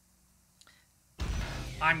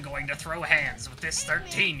 I'm going to throw hands with this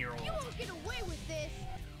 13-year-old. You won't get away with this!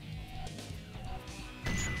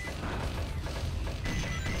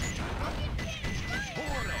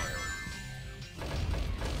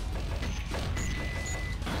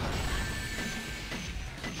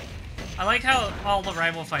 I like how all the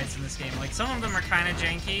rival fights in this game, like, some of them are kind of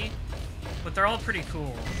janky, but they're all pretty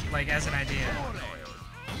cool, like, as an idea.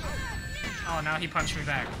 Oh, now he punched me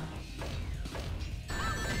back.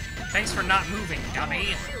 Thanks for not moving, dummy.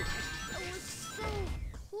 I was so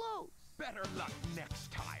close! Better luck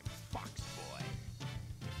next time, Fox Boy.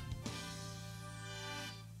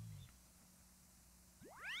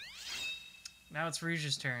 Now it's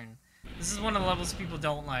Rouge's turn. This is one of the levels people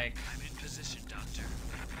don't like. I'm in position, Doctor.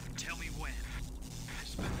 Tell me when.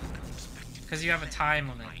 Because you have a time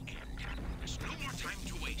limit. There's no more time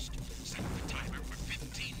to waste. Set the timer for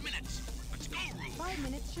 15 minutes. Let's go, Rouge. 5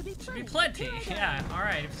 minutes should be Should be plenty. plenty. Yeah,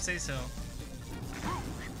 alright, if you say so.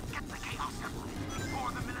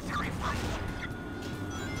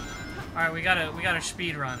 Alright, we gotta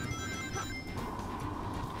speed run.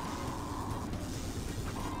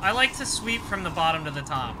 I like to sweep from the bottom to the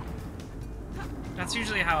top. That's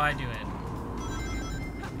usually how I do it.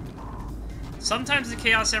 Sometimes the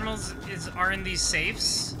Chaos Emeralds are in these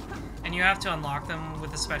safes, and you have to unlock them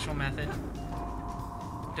with a special method.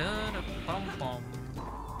 Da-da-bum-bum.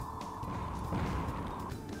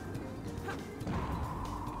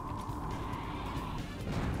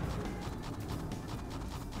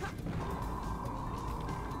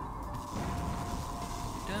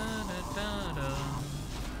 Da-da-da-da.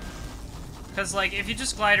 Because, like, if you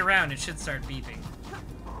just glide around, it should start beeping.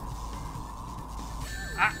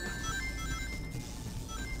 Ah!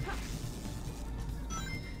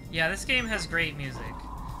 Yeah, this game has great music.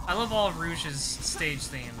 I love all of Rouge's stage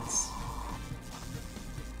themes.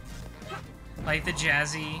 Like the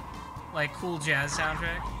jazzy, like cool jazz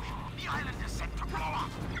soundtrack. The island is set to blow up.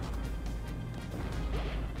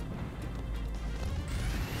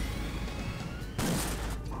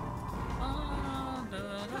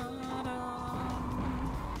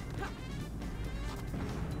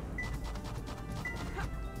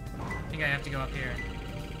 I think I have to go up here.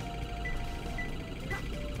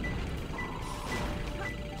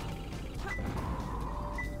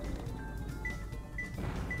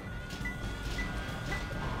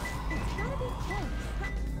 It's gotta be close.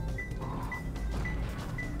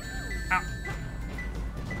 Ow.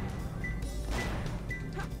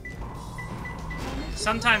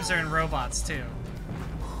 Sometimes they're in robots too.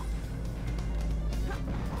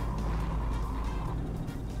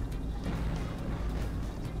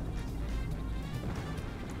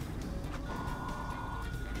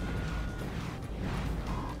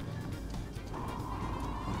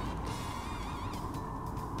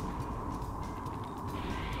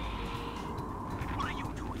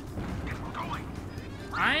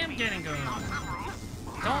 thing going on.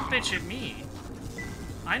 Don't bitch at me.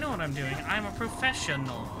 I know what I'm doing. I'm a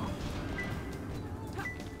professional.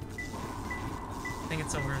 I think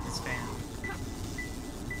it's over this fan.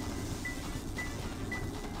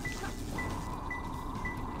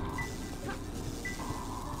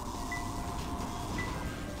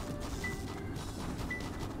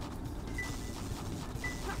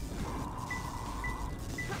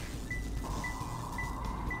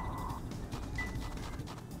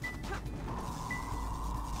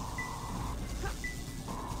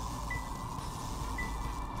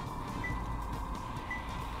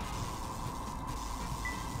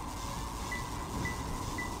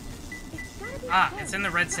 Ah, it's in the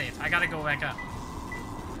red safe. I gotta go back up.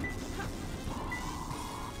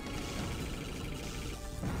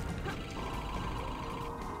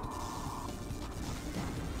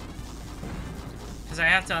 Because I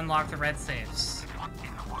have to unlock the red safes. What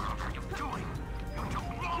in the world are you doing? You took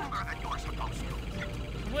longer than you're supposed to.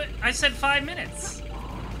 What? I said 5 minutes.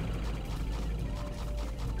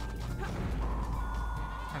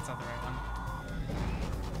 That's not the right one.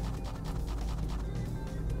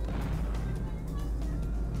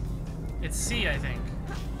 It's C, I think.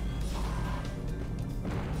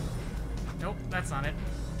 Nope, that's not it.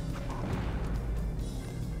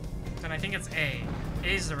 Then I think it's A. A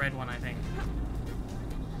is the red one, I think.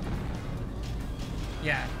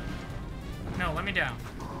 Yeah. No, let me down.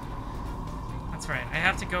 That's right. I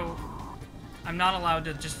have to go... I'm not allowed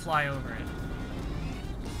to just fly over it.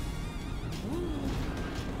 Woo.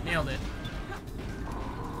 Nailed it.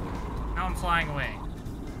 Now I'm flying away.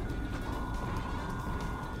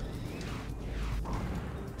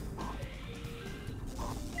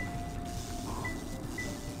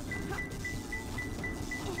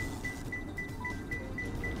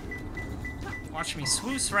 Watch me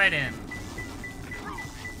swoosh right in.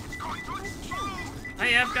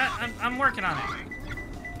 Hey, I'm working on it.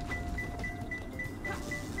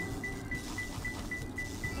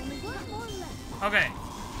 Okay.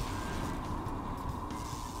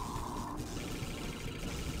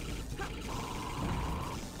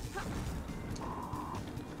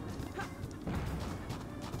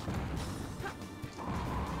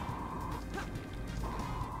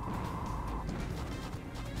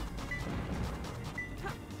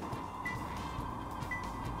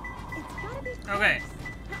 Okay.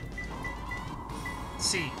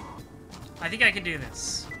 C. I think I can do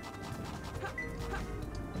this.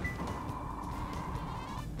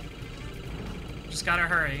 Just gotta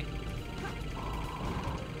hurry.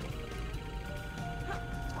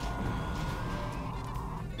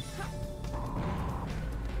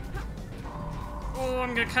 Oh,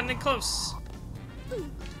 I'm gonna cut it close.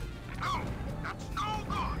 No, that's no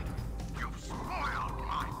good. You've spoiled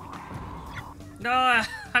my plan. No,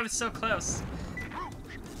 I was so close.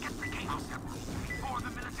 Get the Chaos Emerald before the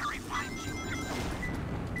military finds you.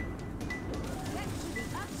 Get to the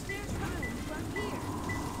upstairs room from here.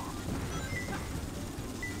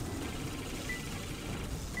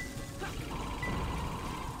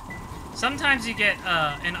 Sometimes you get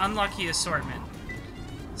an unlucky assortment.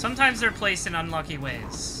 Sometimes they're placed in unlucky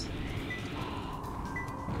ways.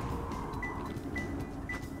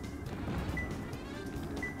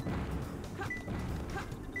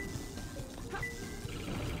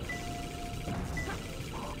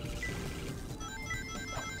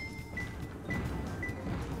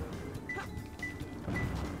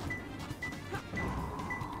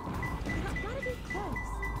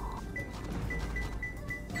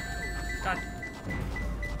 God.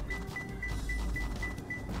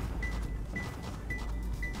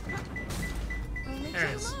 There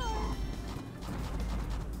it is.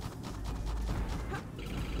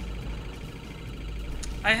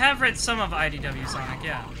 I have read some of IDW Sonic,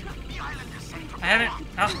 yeah. I haven't...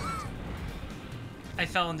 Oh. I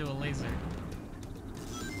fell into a laser.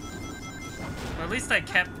 Or at least I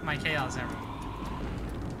kept my Chaos Emerald.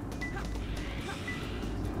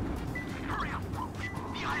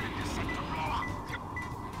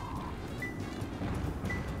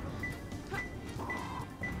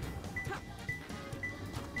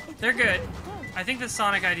 They're good. I think the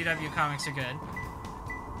Sonic IDW comics are good.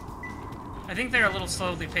 I think they're a little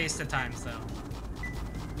slowly paced at times, though.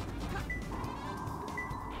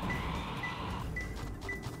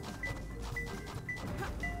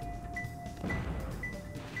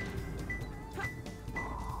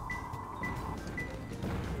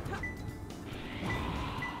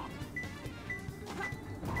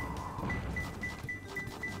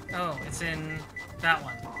 Oh, it's in that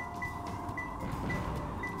one.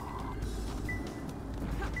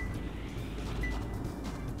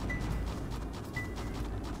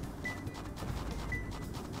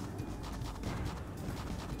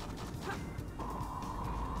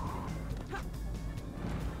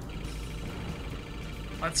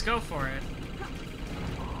 Let's go for it.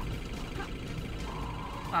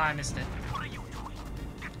 Ah, I missed it. What are you doing?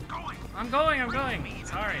 Get going! I'm going!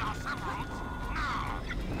 Sorry.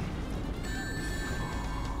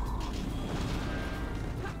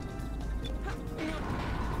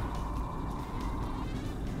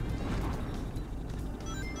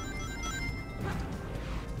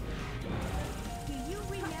 Do you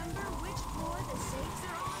remember which floor the safes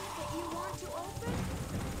are on that you want to open?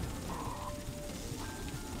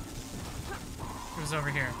 It was over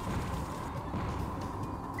here.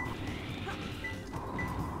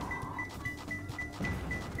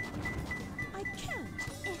 I can't.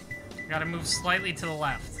 Gotta move slightly to the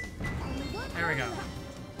left. There we go.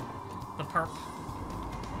 The perp.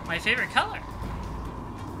 My favorite color.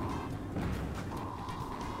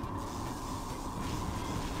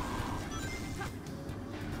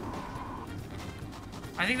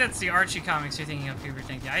 I think that's the Archie comics you're thinking of, Hubert.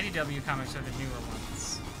 The IDW comics are the newer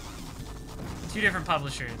ones. Two different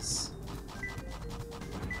publishers.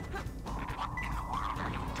 What in the world are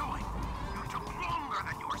you doing? You took longer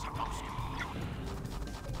than you were supposed to.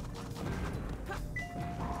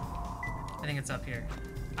 I think it's up here.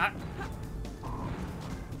 Ah.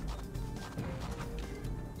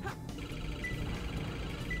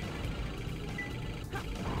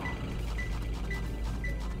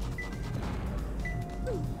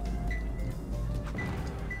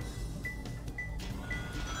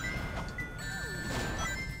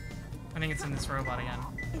 I think it's in this robot again.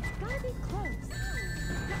 It's gotta be close.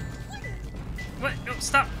 What? No,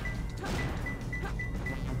 stop!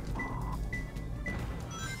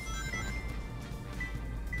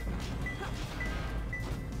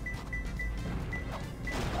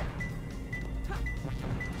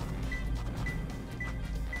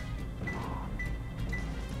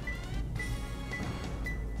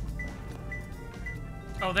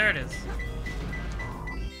 Oh, there it is.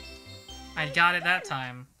 I got it that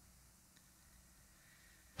time.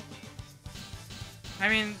 I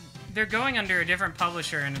mean, they're going under a different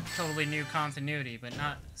publisher and a totally new continuity, but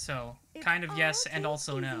not so. Kind of yes and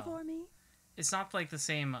also no. It's not like the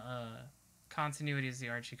same continuity as the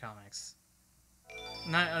Archie comics.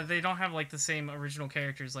 Not, they don't have like the same original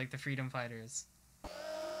characters like the Freedom Fighters.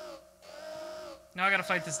 Now I gotta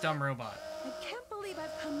fight this dumb robot. I can't believe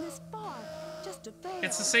I've come this far just to fail.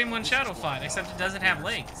 It's the same one Shadow fought, except it doesn't have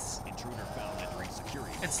legs. Intruder found entering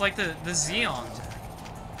security. It's like the Xeon.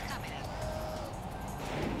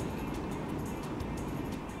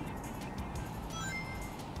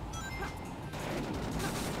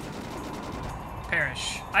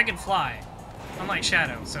 Perish. I can fly. Unlike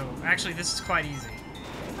Shadow, so actually this is quite easy.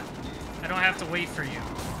 I don't have to wait for you.